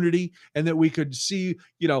be unity and that we could see,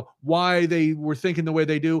 why they were thinking the way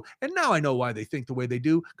they do. And now I know why they think the way they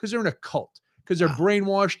do because they're in a cult, because they're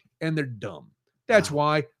brainwashed and they're dumb. That's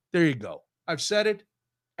why. There you go. I've said it.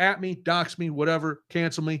 At me, dox me, whatever,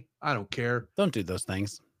 cancel me. I don't care. Don't do those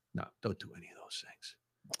things. No, don't do any of those things.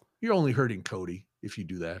 You're only hurting Cody if you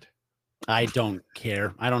do that. I don't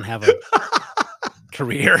care. I don't have a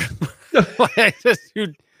career. I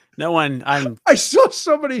saw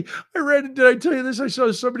somebody. Did I tell you this? I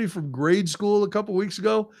saw somebody from grade school a couple weeks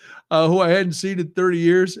ago who I hadn't seen in 30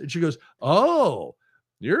 years. And she goes, "Oh,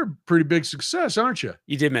 you're a pretty big success, aren't you?"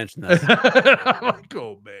 You did mention that. I'm like,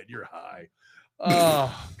 "Oh man, you're high."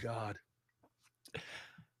 Oh God.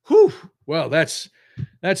 Whew. Well, that's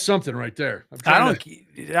something right there. I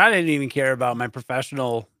didn't even care about my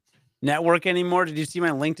professional network anymore. Did you see my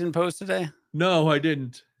LinkedIn post today? No, I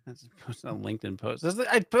didn't. That's a LinkedIn post.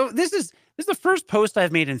 This is the first post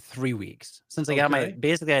I've made in 3 weeks since I got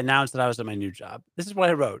basically I announced that I was at my new job. This is what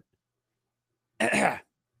I wrote. And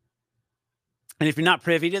if you're not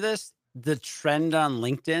privy to this, the trend on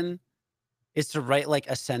LinkedIn is to write like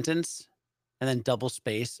a sentence and then double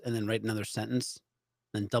space and then write another sentence,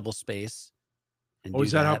 then double space. And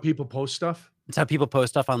is that how people post stuff? It's how people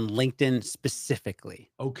post stuff on LinkedIn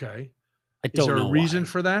specifically. Okay. Is there a reason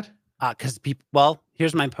for that? Because people,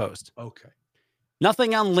 here's my post. Okay.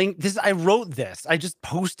 Nothing on LinkedIn. I wrote this. I just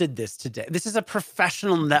posted this today. This is a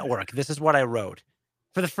professional network. This is what I wrote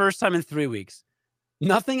for the first time in 3 weeks.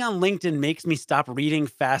 Nothing on LinkedIn makes me stop reading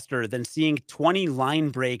faster than seeing 20 line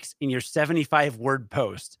breaks in your 75-word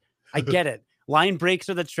post. I get it. Line breaks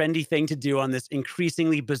are the trendy thing to do on this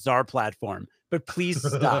increasingly bizarre platform. But please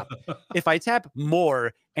stop. If I tap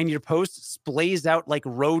more and your post splays out like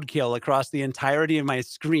roadkill across the entirety of my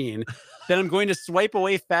screen, then I'm going to swipe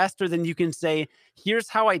away faster than you can say, here's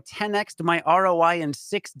how I 10x'd my ROI in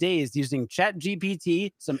 6 days using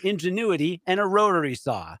ChatGPT, some ingenuity, and a rotary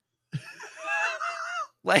saw.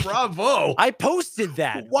 Like, bravo. I posted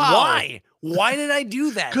that. Wow. Why? Why did I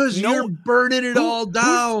do that? Because you're burning it all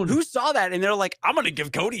down. Who saw that? And they're like, I'm going to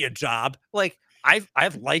give Cody a job. Like, I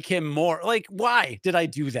like him more. Like, why did I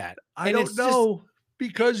do that? I don't know.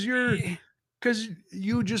 Because you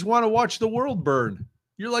just want to watch the world burn.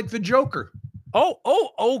 You're like the Joker.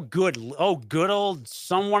 Good old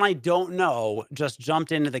someone I don't know just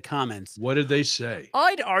jumped into the comments. What did they say?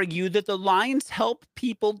 I'd argue that the lines help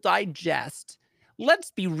people digest.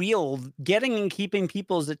 Let's be real. Getting and keeping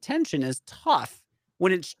people's attention is tough.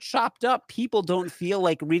 When it's chopped up, people don't feel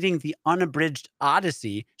like reading the unabridged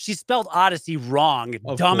Odyssey. She spelled Odyssey wrong,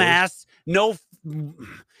 dumbass. No,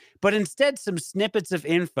 but instead some snippets of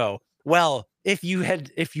info. Well, if you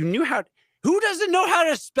knew how, who doesn't know how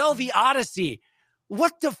to spell the Odyssey?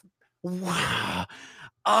 What the?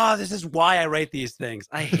 This is why I write these things.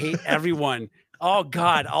 I hate everyone. Oh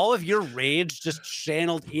God, all of your rage just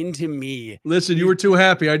channeled into me. Listen, you were too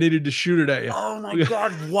happy. I needed to shoot it at you. Oh my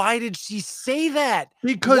God, why did she say that?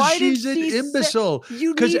 Because she's an imbecile.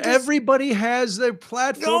 Because everybody has their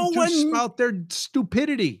platform to spout their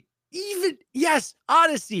stupidity. Yes,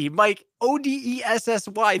 Odyssey, Mike,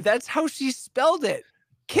 Odessy. That's how she spelled it.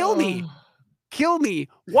 Kill me. Kill me.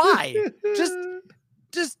 Why?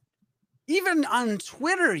 just even on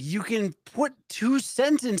Twitter, you can put 2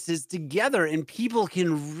 sentences together and people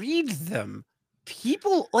can read them.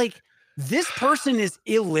 People like this person is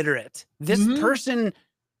illiterate. This person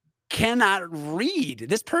cannot read.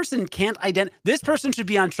 This person can't identify. This person should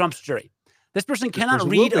be on Trump's jury. This person cannot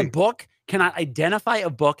read a book, cannot identify a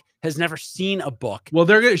book, has never seen a book. Well,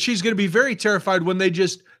 she's going to be very terrified when they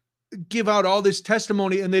just give out all this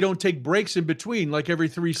testimony and they don't take breaks in between, like every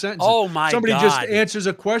 3 sentences. Oh my God. Somebody just answers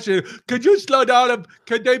a question. Could you slow down?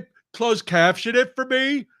 Could they close caption it for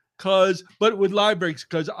me? But with line breaks,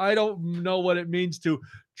 because I don't know what it means to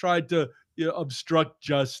try to obstruct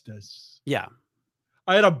justice. Yeah.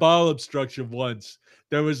 I had a bowel obstruction once.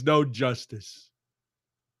 There was no justice.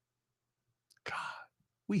 God,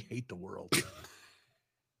 we hate the world.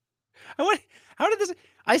 How did this?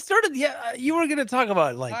 I started. Yeah, you were going to talk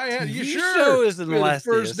about like I had you TV sure. shows in the We had the last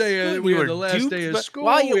day of first day. school. We You had were the last day duped, of but school.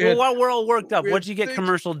 while we're all worked up, we what'd had you get things.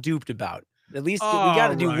 commercial duped about? At least we got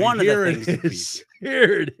to All do right, one of the here things. it is.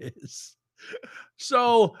 Here it is.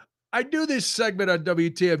 So I do this segment on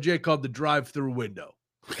WTFJ called the drive-through window,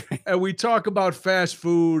 and we talk about fast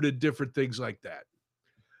food and different things like that.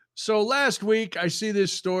 So last week, I see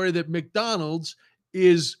this story that McDonald's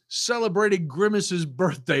is celebrating Grimace's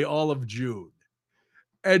birthday all of June.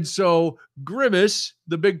 And so Grimace,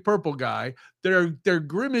 the big purple guy, they're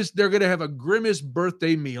Grimace, they're going to have a Grimace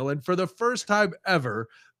birthday meal. And for the first time ever,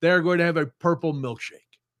 they're going to have a purple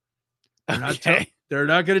milkshake. Okay. They're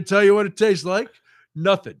not going to tell you what it tastes like.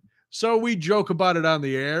 Nothing. So we joke about it on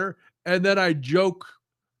the air. And then I joke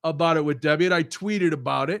about it with Debbie and I tweeted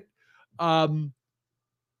about it. And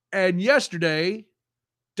yesterday,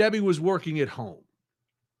 Debbie was working at home.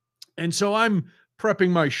 And so I'm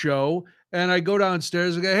prepping my show and I go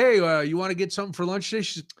downstairs and go, hey, you want to get something for lunch today?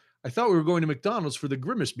 She said, I thought we were going to McDonald's for the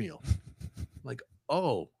Grimace meal. I'm like,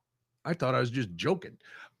 oh, I thought I was just joking.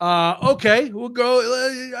 Okay, we'll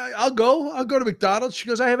go. I'll go to McDonald's. She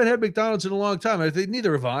goes, I haven't had McDonald's in a long time. I think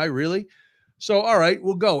neither have I really. So, all right,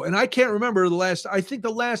 we'll go. And I can't remember I think the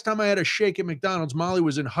last time I had a shake at McDonald's, Molly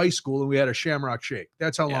was in high school and we had a Shamrock Shake.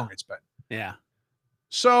 That's how long it's been. Yeah.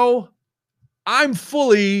 So I'm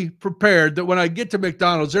fully prepared that when I get to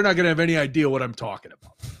McDonald's, they're not going to have any idea what I'm talking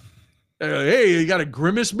about. Hey, you got a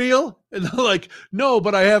Grimace meal? And they're like, no,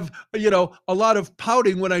 but I have, a lot of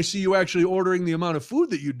pouting when I see you actually ordering the amount of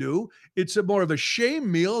food that you do. It's more of a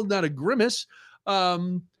shame meal, not a grimace.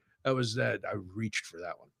 That was that. I reached for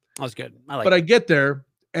that one. That was good. I get there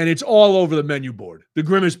and it's all over the menu board. The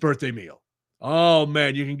Grimace birthday meal. Oh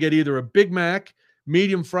man, you can get either a Big Mac,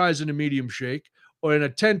 medium fries and a medium shake, or in a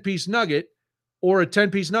 10-piece nugget, or a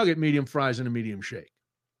 10-piece nugget, medium fries and a medium shake.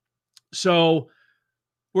 So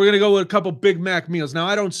we're going to go with a couple Big Mac meals. Now,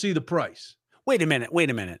 I don't see the price. Wait a minute.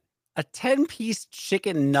 A 10-piece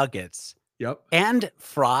chicken nuggets. Yep. And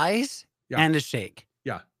fries and a shake.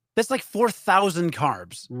 Yeah. That's like 4,000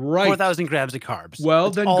 carbs. Right. 4,000 grams of carbs. Well,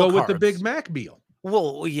 That's then all go carbs. with the Big Mac meal.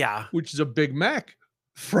 Well, yeah. Which is a Big Mac,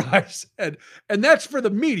 fries, and that's for the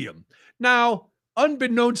medium. Now,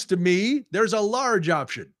 unbeknownst to me, there's a large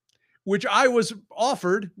option, which I was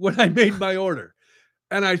offered when I made my order.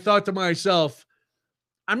 And I thought to myself,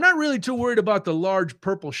 I'm not really too worried about the large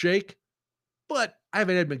purple shake, but I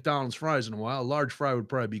haven't had McDonald's fries in a while. A large fry would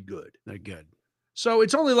probably be good. They're good. So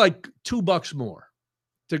it's only like $2 more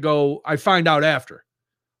to go. I find out after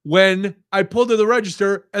when I pull to the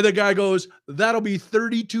register and the guy goes, that'll be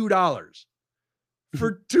 $32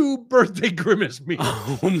 for 2 birthday Grimace meals.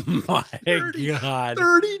 Oh my God.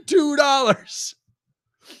 $32.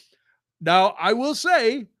 Now, I will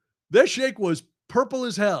say this shake was purple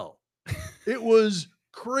as hell. It was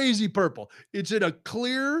crazy purple. It's in a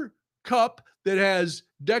clear cup that has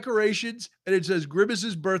decorations and it says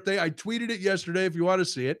Grimace's birthday. I tweeted it yesterday if you want to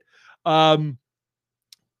see it. And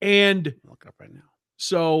look up right now.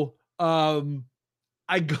 So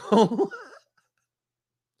I go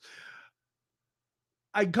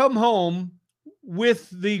I come home with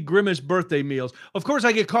the Grimace birthday meals. Of course,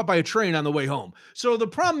 I get caught by a train on the way home. So the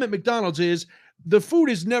problem at McDonald's is the food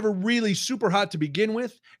is never really super hot to begin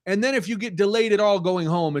with. And then if you get delayed at all going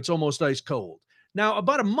home, it's almost ice cold. Now,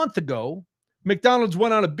 about a month ago, McDonald's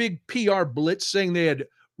went on a big PR blitz saying they had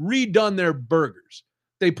redone their burgers.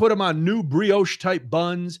 They put them on new brioche type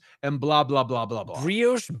buns and blah, blah, blah, blah, blah.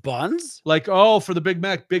 Brioche buns? Like, oh, for the Big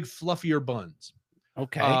Mac, big fluffier buns.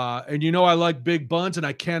 Okay. And you know I like big buns and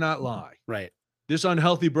I cannot lie. Right. This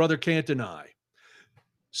unhealthy brother can't deny.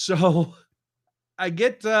 So I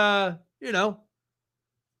get, we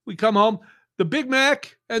come home. The Big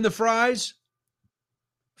Mac and the fries,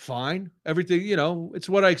 fine. Everything, it's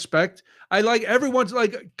what I expect. I like everyone's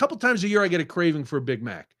like a couple times a year I get a craving for a Big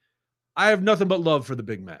Mac. I have nothing but love for the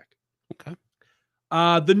Big Mac. Okay.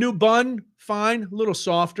 The new bun, fine, a little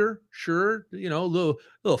softer, sure, a little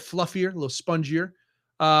fluffier, a little spongier.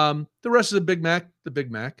 The rest of the Big Mac.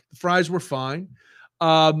 The fries were fine.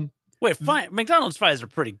 Wait, fine. McDonald's fries are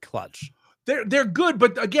pretty clutch. They're good,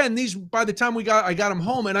 but again, these by the time I got them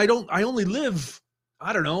home, and I only live,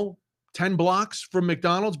 I don't know, 10 blocks from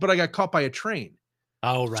McDonald's, but I got caught by a train.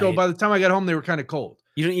 Oh, right. So by the time I got home, they were kind of cold.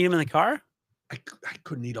 You didn't eat them in the car? I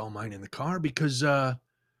couldn't eat all mine in the car because, Debbie,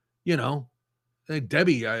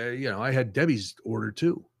 I had Debbie's order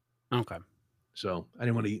too. Okay. So I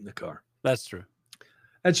didn't want to eat in the car. That's true.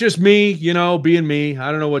 That's just me, being me.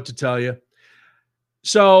 I don't know what to tell you.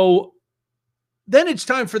 So then it's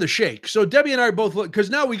time for the shake. So Debbie and I are both, because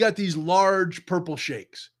now we got these large purple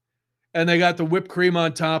shakes and they got the whipped cream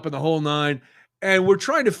on top and the whole nine. And we're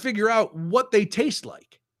trying to figure out what they taste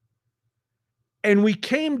like. And we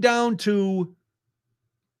came down to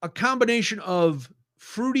a combination of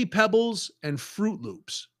Fruity Pebbles and Fruit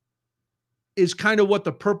Loops is kind of what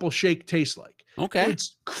the purple shake tastes like. Okay.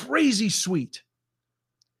 It's crazy sweet.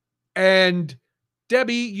 And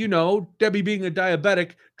Debbie, Debbie being a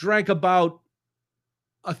diabetic, drank about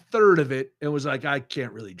a third of it and was like, I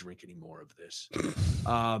can't really drink any more of this.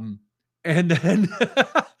 And then,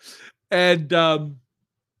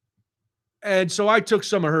 and so I took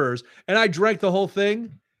some of hers and I drank the whole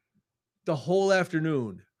thing the whole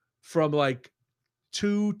afternoon from like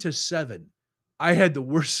 2 to 7. I had the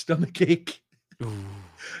worst stomach ache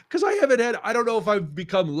because I don't know if I've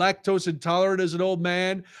become lactose intolerant as an old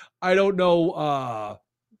man. I don't know,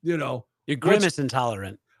 You're Grimace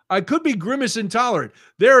intolerant. I could be Grimace intolerant.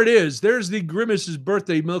 There it is. There's the Grimace's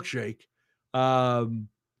birthday milkshake.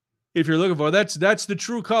 If you're looking for it, that's the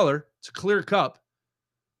true color. It's a clear cup.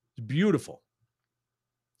 It's beautiful.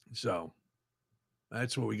 So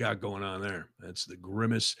that's what we got going on there. That's the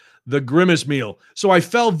Grimace meal. So I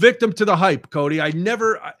fell victim to the hype, Cody.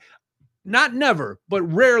 Not never, but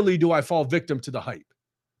rarely do I fall victim to the hype.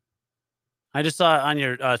 I just saw on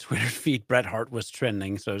your Twitter feed Bret Hart was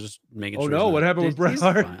trending, so I was just making sure. Oh no, what happened with Bret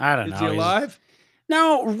Hart? I don't know. Is he alive?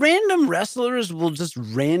 No, random wrestlers will just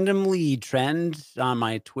randomly trend on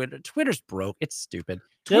my Twitter. Twitter's broke. It's stupid.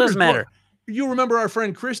 It doesn't matter. You remember our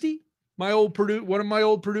friend Christy, one of my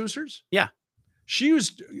old producers? Yeah.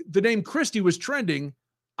 The name Christy was trending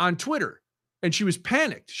on Twitter and she was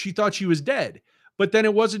panicked. She thought she was dead. But then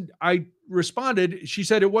I responded, she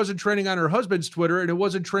said it wasn't trending on her husband's Twitter and it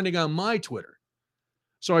wasn't trending on my Twitter.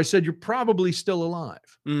 So I said, you're probably still alive.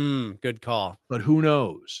 Good call. But who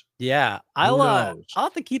knows? Yeah. I'll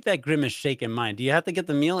have to keep that Grimace shake in mind. Do you have to get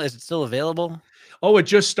the meal? Is it still available? Oh, it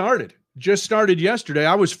just started. Just started yesterday.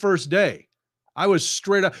 I was first day. I was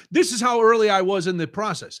straight up. This is how early I was in the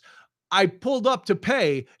process. I pulled up to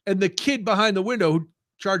pay and the kid behind the window who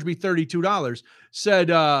charged me $32 said,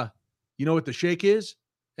 you know what the shake is?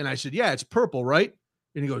 And I said, yeah, it's purple, right?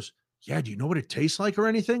 And he goes, yeah, do you know what it tastes like or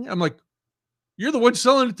anything? I'm like, you're the one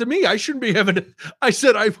selling it to me. I shouldn't be having it. I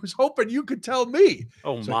said, I was hoping you could tell me.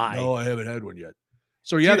 Oh, He's my. Like, no, I haven't had one yet.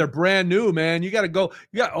 So yeah, they're brand new, man. You got to go.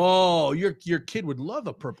 Your kid would love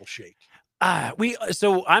a purple shake.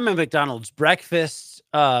 So I'm a McDonald's breakfast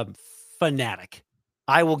fanatic.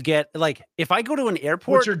 I will get, like, if I go to an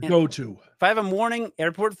airport. What's your go-to? If I have a morning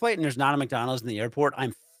airport flight and there's not a McDonald's in the airport,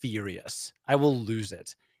 I'm furious. I will lose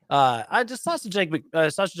it. I just sausage egg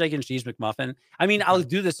and cheese McMuffin. I mean, I'll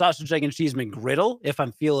do the sausage egg and cheese McGriddle if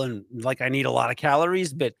I'm feeling like I need a lot of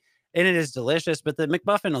calories, and it is delicious. But the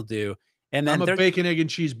McMuffin will do. And then I'm a bacon, egg, and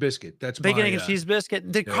cheese biscuit. That's bacon, egg, and cheese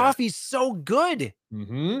biscuit. The coffee's so good.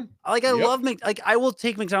 Mm-hmm. Love I will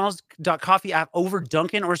take McDonald's coffee app over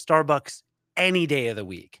Dunkin' or Starbucks any day of the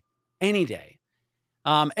week, any day.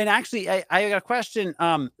 And actually, I got a question.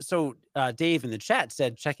 So Dave in the chat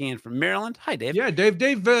said checking in from Maryland. Hi, Dave. Yeah,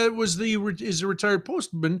 Dave is a retired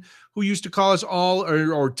postman who used to call us all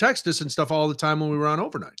or text us and stuff all the time when we were on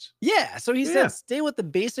overnights. Yeah. So he said, stay with the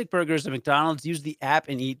basic burgers at McDonald's, use the app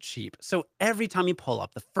and eat cheap. So every time you pull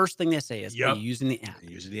up, the first thing they say is, are you using the app?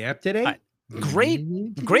 Using the app today? Right.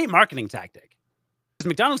 Great marketing tactic.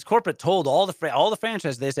 McDonald's corporate told all the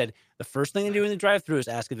franchises, they said the first thing they do in the drive-thru is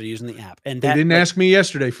ask if they're using the app. And they didn't ask me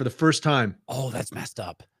yesterday for the first time. Oh, that's messed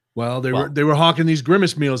up. Well, they were hawking these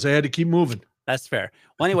Grimace meals. They had to keep moving. That's fair.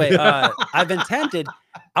 Well, anyway, I've been tempted.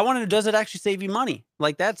 I want to know, does it actually save you money?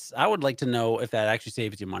 I would like to know if that actually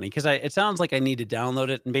saves you money, because it sounds like I need to download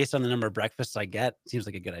it, and based on the number of breakfasts I get, it seems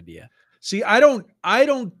like a good idea. See, I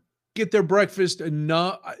don't get their breakfast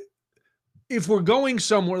enough. If we're going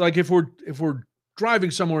somewhere, like if we're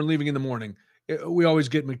driving somewhere and leaving in the morning, we always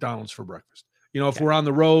get McDonald's for breakfast. If we're on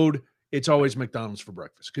the road, it's always McDonald's for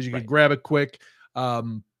breakfast because you can grab it quick.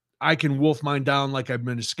 I can wolf mine down like I'm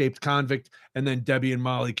an escaped convict, and then Debbie and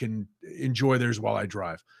Molly can enjoy theirs while I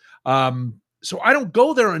drive. So I don't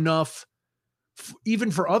go there enough,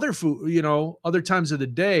 even for other food, other times of the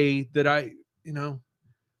day that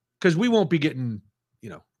because we won't be getting,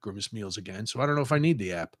 Grimace meals again. So I don't know if I need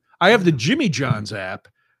the app. I have the Jimmy John's app,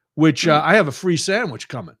 which I have a free sandwich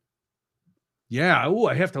coming. Yeah. Oh,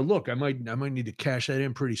 I have to look. I might need to cash that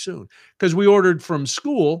in pretty soon because we ordered from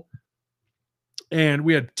school and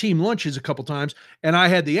we had team lunches a couple times and I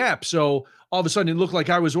had the app. So all of a sudden it looked like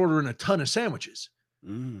I was ordering a ton of sandwiches.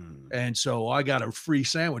 And so I got a free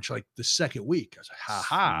sandwich like the second week. I was like, ha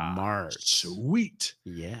ha, Smart. sweet.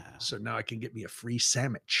 Yeah. So now I can get me a free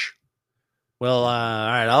sandwich. Well, all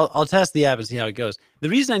right. I'll test the app and see how it goes. The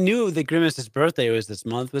reason I knew that Grimace's birthday was this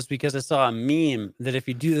month was because I saw a meme that if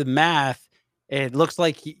you do the math, it looks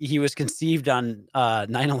like he was conceived on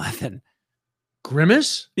 9/11.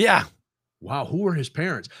 Grimace? Yeah. Wow, who were his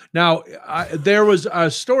parents? Now, there was a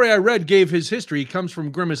story I read gave his history. He comes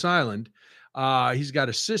from Grimace Island. He's got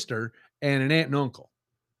a sister and an aunt and uncle,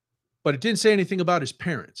 but it didn't say anything about his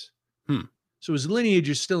parents. So his lineage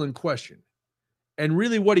is still in question. And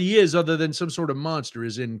really what he is, other than some sort of monster,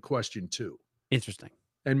 is in question too. Interesting.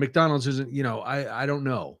 And McDonald's isn't, I don't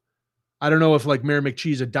know. I don't know if like Mayor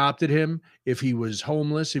McCheese adopted him, if he was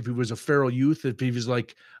homeless, if he was a feral youth, if he was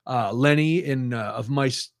like Lenny in of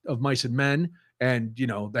Mice and Men, and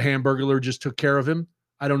the Hamburglar just took care of him.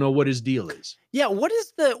 I don't know what his deal is. Yeah, what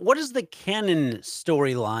is the canon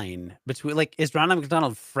storyline between, like, is Ronald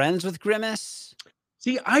McDonald friends with Grimace?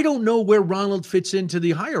 See, I don't know where Ronald fits into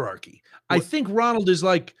the hierarchy. I think Ronald is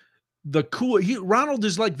like Ronald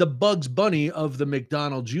is like the Bugs Bunny of the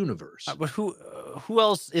McDonald's universe. But who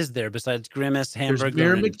else is there besides Grimace, Hamburglar? There's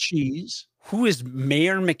Mayor McCheese. Who is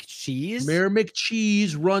Mayor McCheese? Mayor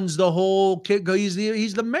McCheese runs the whole kid. He's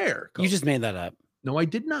the mayor. You just made that up. No, I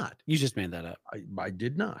did not. You just made that up. I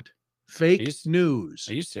did not. Fake news.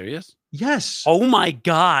 Are you serious? Yes. Oh my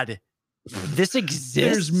God. This exists.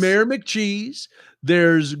 There's Mayor McCheese.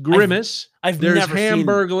 There's Grimace. There's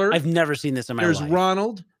Hamburglar. I've never seen this in my life. There's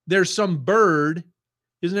Ronald. There's some bird.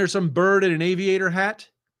 Isn't there some bird in an aviator hat?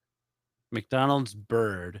 McDonald's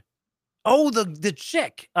bird. Oh, the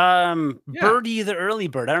chick. Birdie the early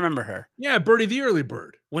bird. I remember her. Yeah, Birdie the early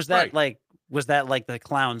bird. Was that like the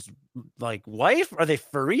clown's like wife? Are they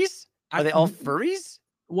furries? Are they all furries?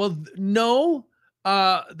 Well, no.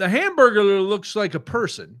 The Hamburglar looks like a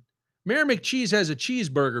person. Mayor McCheese has a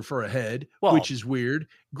cheeseburger for a head, which is weird.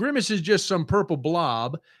 Grimace is just some purple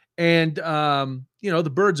blob. And,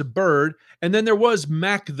 the bird's a bird. And then there was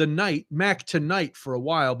Mac Tonight for a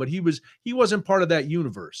while, but he wasn't part of that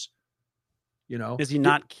universe. Is he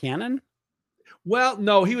not canon? Well,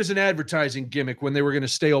 no, he was an advertising gimmick when they were going to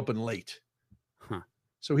stay open late.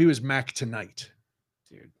 So he was Mac Tonight.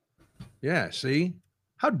 Dude. Yeah, see?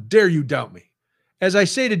 How dare you doubt me? As I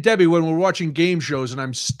say to Debbie when we're watching game shows and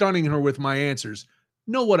I'm stunning her with my answers,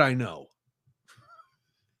 know what I know.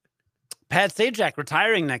 Pat Sajak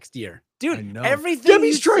retiring next year. Dude, I know. Everything. Debbie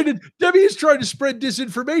is trying to spread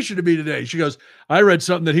disinformation to me today. She goes, I read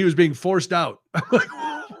something that he was being forced out. I'm like,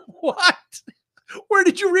 what? Where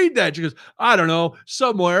did you read that? She goes, I don't know,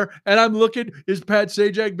 somewhere. And I'm looking, is Pat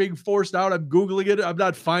Sajak being forced out? I'm Googling it. I'm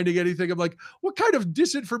not finding anything. I'm like, what kind of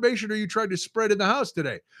disinformation are you trying to spread in the house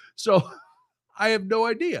today? So I have no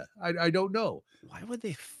idea. I don't know. Why would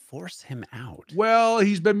they force him out? Well,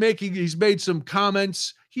 he's made some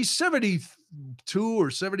comments. He's 72 or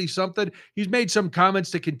 70 something. He's made some comments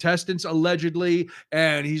to contestants allegedly,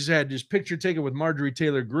 and he's had his picture taken with Marjorie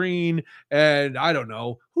Taylor Greene, and I don't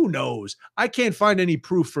know. Who knows? I can't find any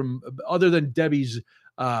proof from other than Debbie's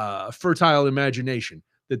fertile imagination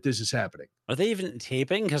that this is happening. Are they even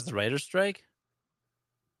taping because the writer's strike?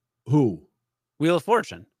 Who? Wheel of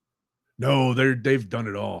Fortune. No, they've done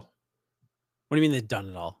it all. What do you mean they've done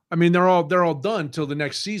it all? I mean, they're all done till the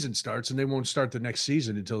next season starts, and they won't start the next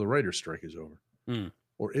season until the writer's strike is over.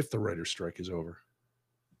 Or if the writer's strike is over.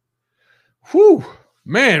 Whew.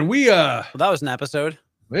 Man, well, that was an episode.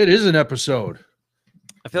 It is an episode.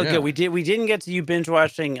 I feel good. We didn't get to you binge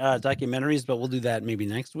watching documentaries, but we'll do that maybe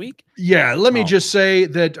next week. Yeah, let me just say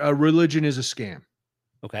that religion is a scam.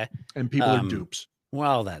 Okay. And people are dupes.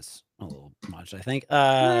 Well, that's a little much, I think.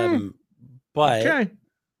 But okay.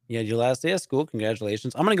 You had your last day of school.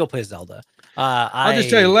 Congratulations. I'm going to go play Zelda. I'll just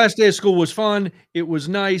tell you, the last day of school was fun. It was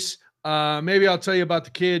nice. Maybe I'll tell you about the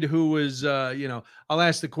kid who was, I'll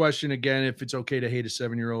ask the question again if it's okay to hate a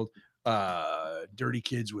 7-year-old. Dirty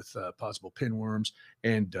kids with possible pinworms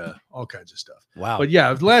and all kinds of stuff. Wow. But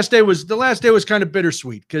yeah, the last day was kind of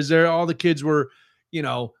bittersweet because all the kids were,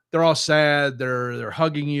 they're all sad. They're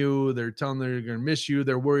hugging you. They're telling they're going to miss you.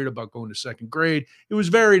 They're worried about going to second grade. It was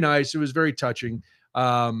very nice. It was very touching.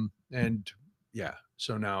 And yeah,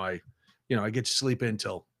 so now I get to sleep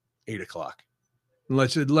until 8:00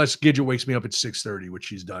 unless Gidget wakes me up at 6:30, which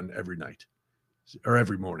she's done every night or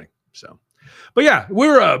every morning. So, but yeah,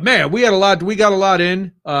 we're, man, we got a lot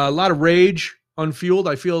in, a lot of rage unfueled.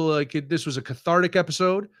 I feel like this was a cathartic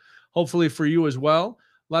episode, hopefully for you as well.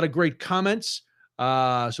 A lot of great comments.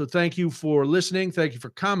 So thank you for listening. Thank you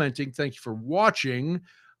for commenting. Thank you for watching.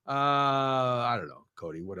 I don't know,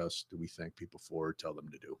 Cody, what else do we thank people for or tell them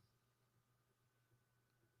to do?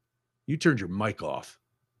 You turned your mic off.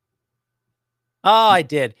 Oh, I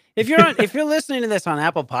did. If you're listening to this on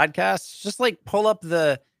Apple Podcasts, just like pull up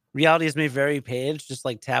the Reality Is May Vary page, just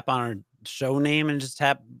like tap on our show name and just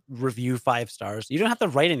tap review 5 stars. You don't have to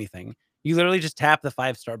write anything. You literally just tap the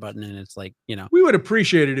 5-star button and it's like, we would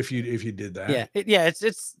appreciate it if you did that. Yeah.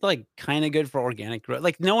 It's like kind of good for organic growth.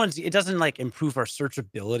 Like it doesn't like improve our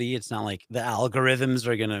searchability. It's not like the algorithms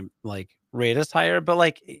are going to like rate us higher, but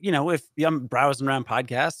like, if I'm browsing around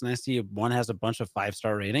podcasts and I see one has a bunch of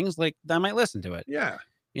 5-star ratings, like I might listen to it. Yeah.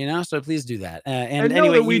 So please do that. And know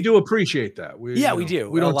anyway, that we do appreciate that. We do.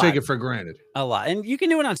 We don't take it for granted. A lot. And you can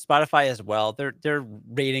do it on Spotify as well. Their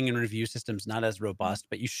rating and review system's not as robust,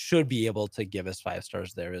 but you should be able to give us 5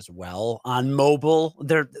 stars there as well. On mobile,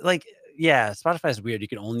 they're like, Spotify's weird. You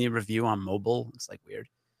can only review on mobile. It's like weird.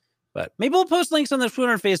 But maybe we'll post links on the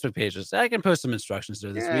Twitter and Facebook pages. I can post some instructions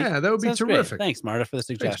there this week. Yeah, that would be terrific. Great. Thanks, Marta, for the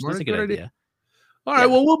suggestion. Thanks, Marta. That's a good idea. All right.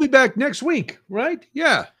 Well, we'll be back next week, right?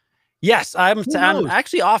 Yeah. Yes, I'm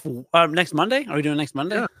actually off next Monday. Are we doing next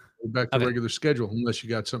Monday? Yeah, we're back to regular schedule unless you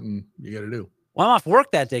got something you got to do. Well, I'm off work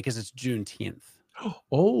that day because it's Juneteenth.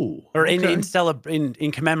 Oh, or okay.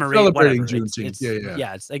 in commemorating celebrating Juneteenth.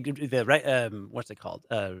 Yeah, it's like the right. What's it called?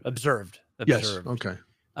 Observed. Yes. Okay.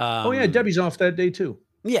 Debbie's off that day too.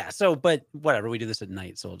 Yeah. So, but whatever. We do this at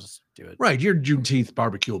night, so we'll just do it. Right. Your Juneteenth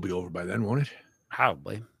barbecue will be over by then, won't it?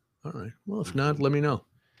 Probably. All right. Well, if not, let me know.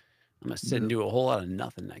 I'm gonna sit and do a whole lot of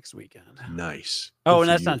nothing next weekend. Nice. Oh, and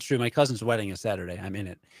that's not true. My cousin's wedding is Saturday. I'm in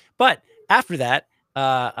it. But after that,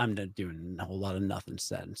 I'm doing a whole lot of nothing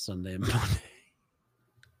Saturday, Sunday, and Monday.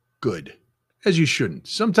 Good. As you shouldn't.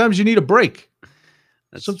 Sometimes you need a break.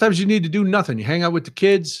 Sometimes you need to do nothing. You hang out with the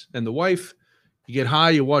kids and the wife. You get high.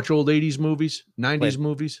 You watch old 80s movies, 90s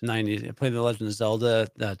movies. 90s. I played The Legend of Zelda,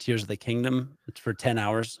 Tears of the Kingdom for 10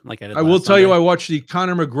 hours. Like I did. I will tell you, I watched the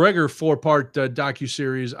Conor McGregor 4-part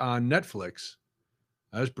docuseries on Netflix.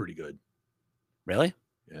 That was pretty good. Really?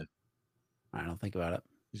 Yeah. I don't think about it.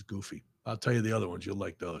 He's goofy. I'll tell you the other ones. You'll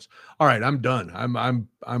like those. All right, I'm done.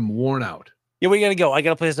 I'm worn out. Yeah, we gotta go. I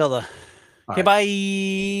gotta play Zelda. Okay,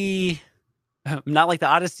 bye. Not like the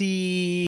Odyssey.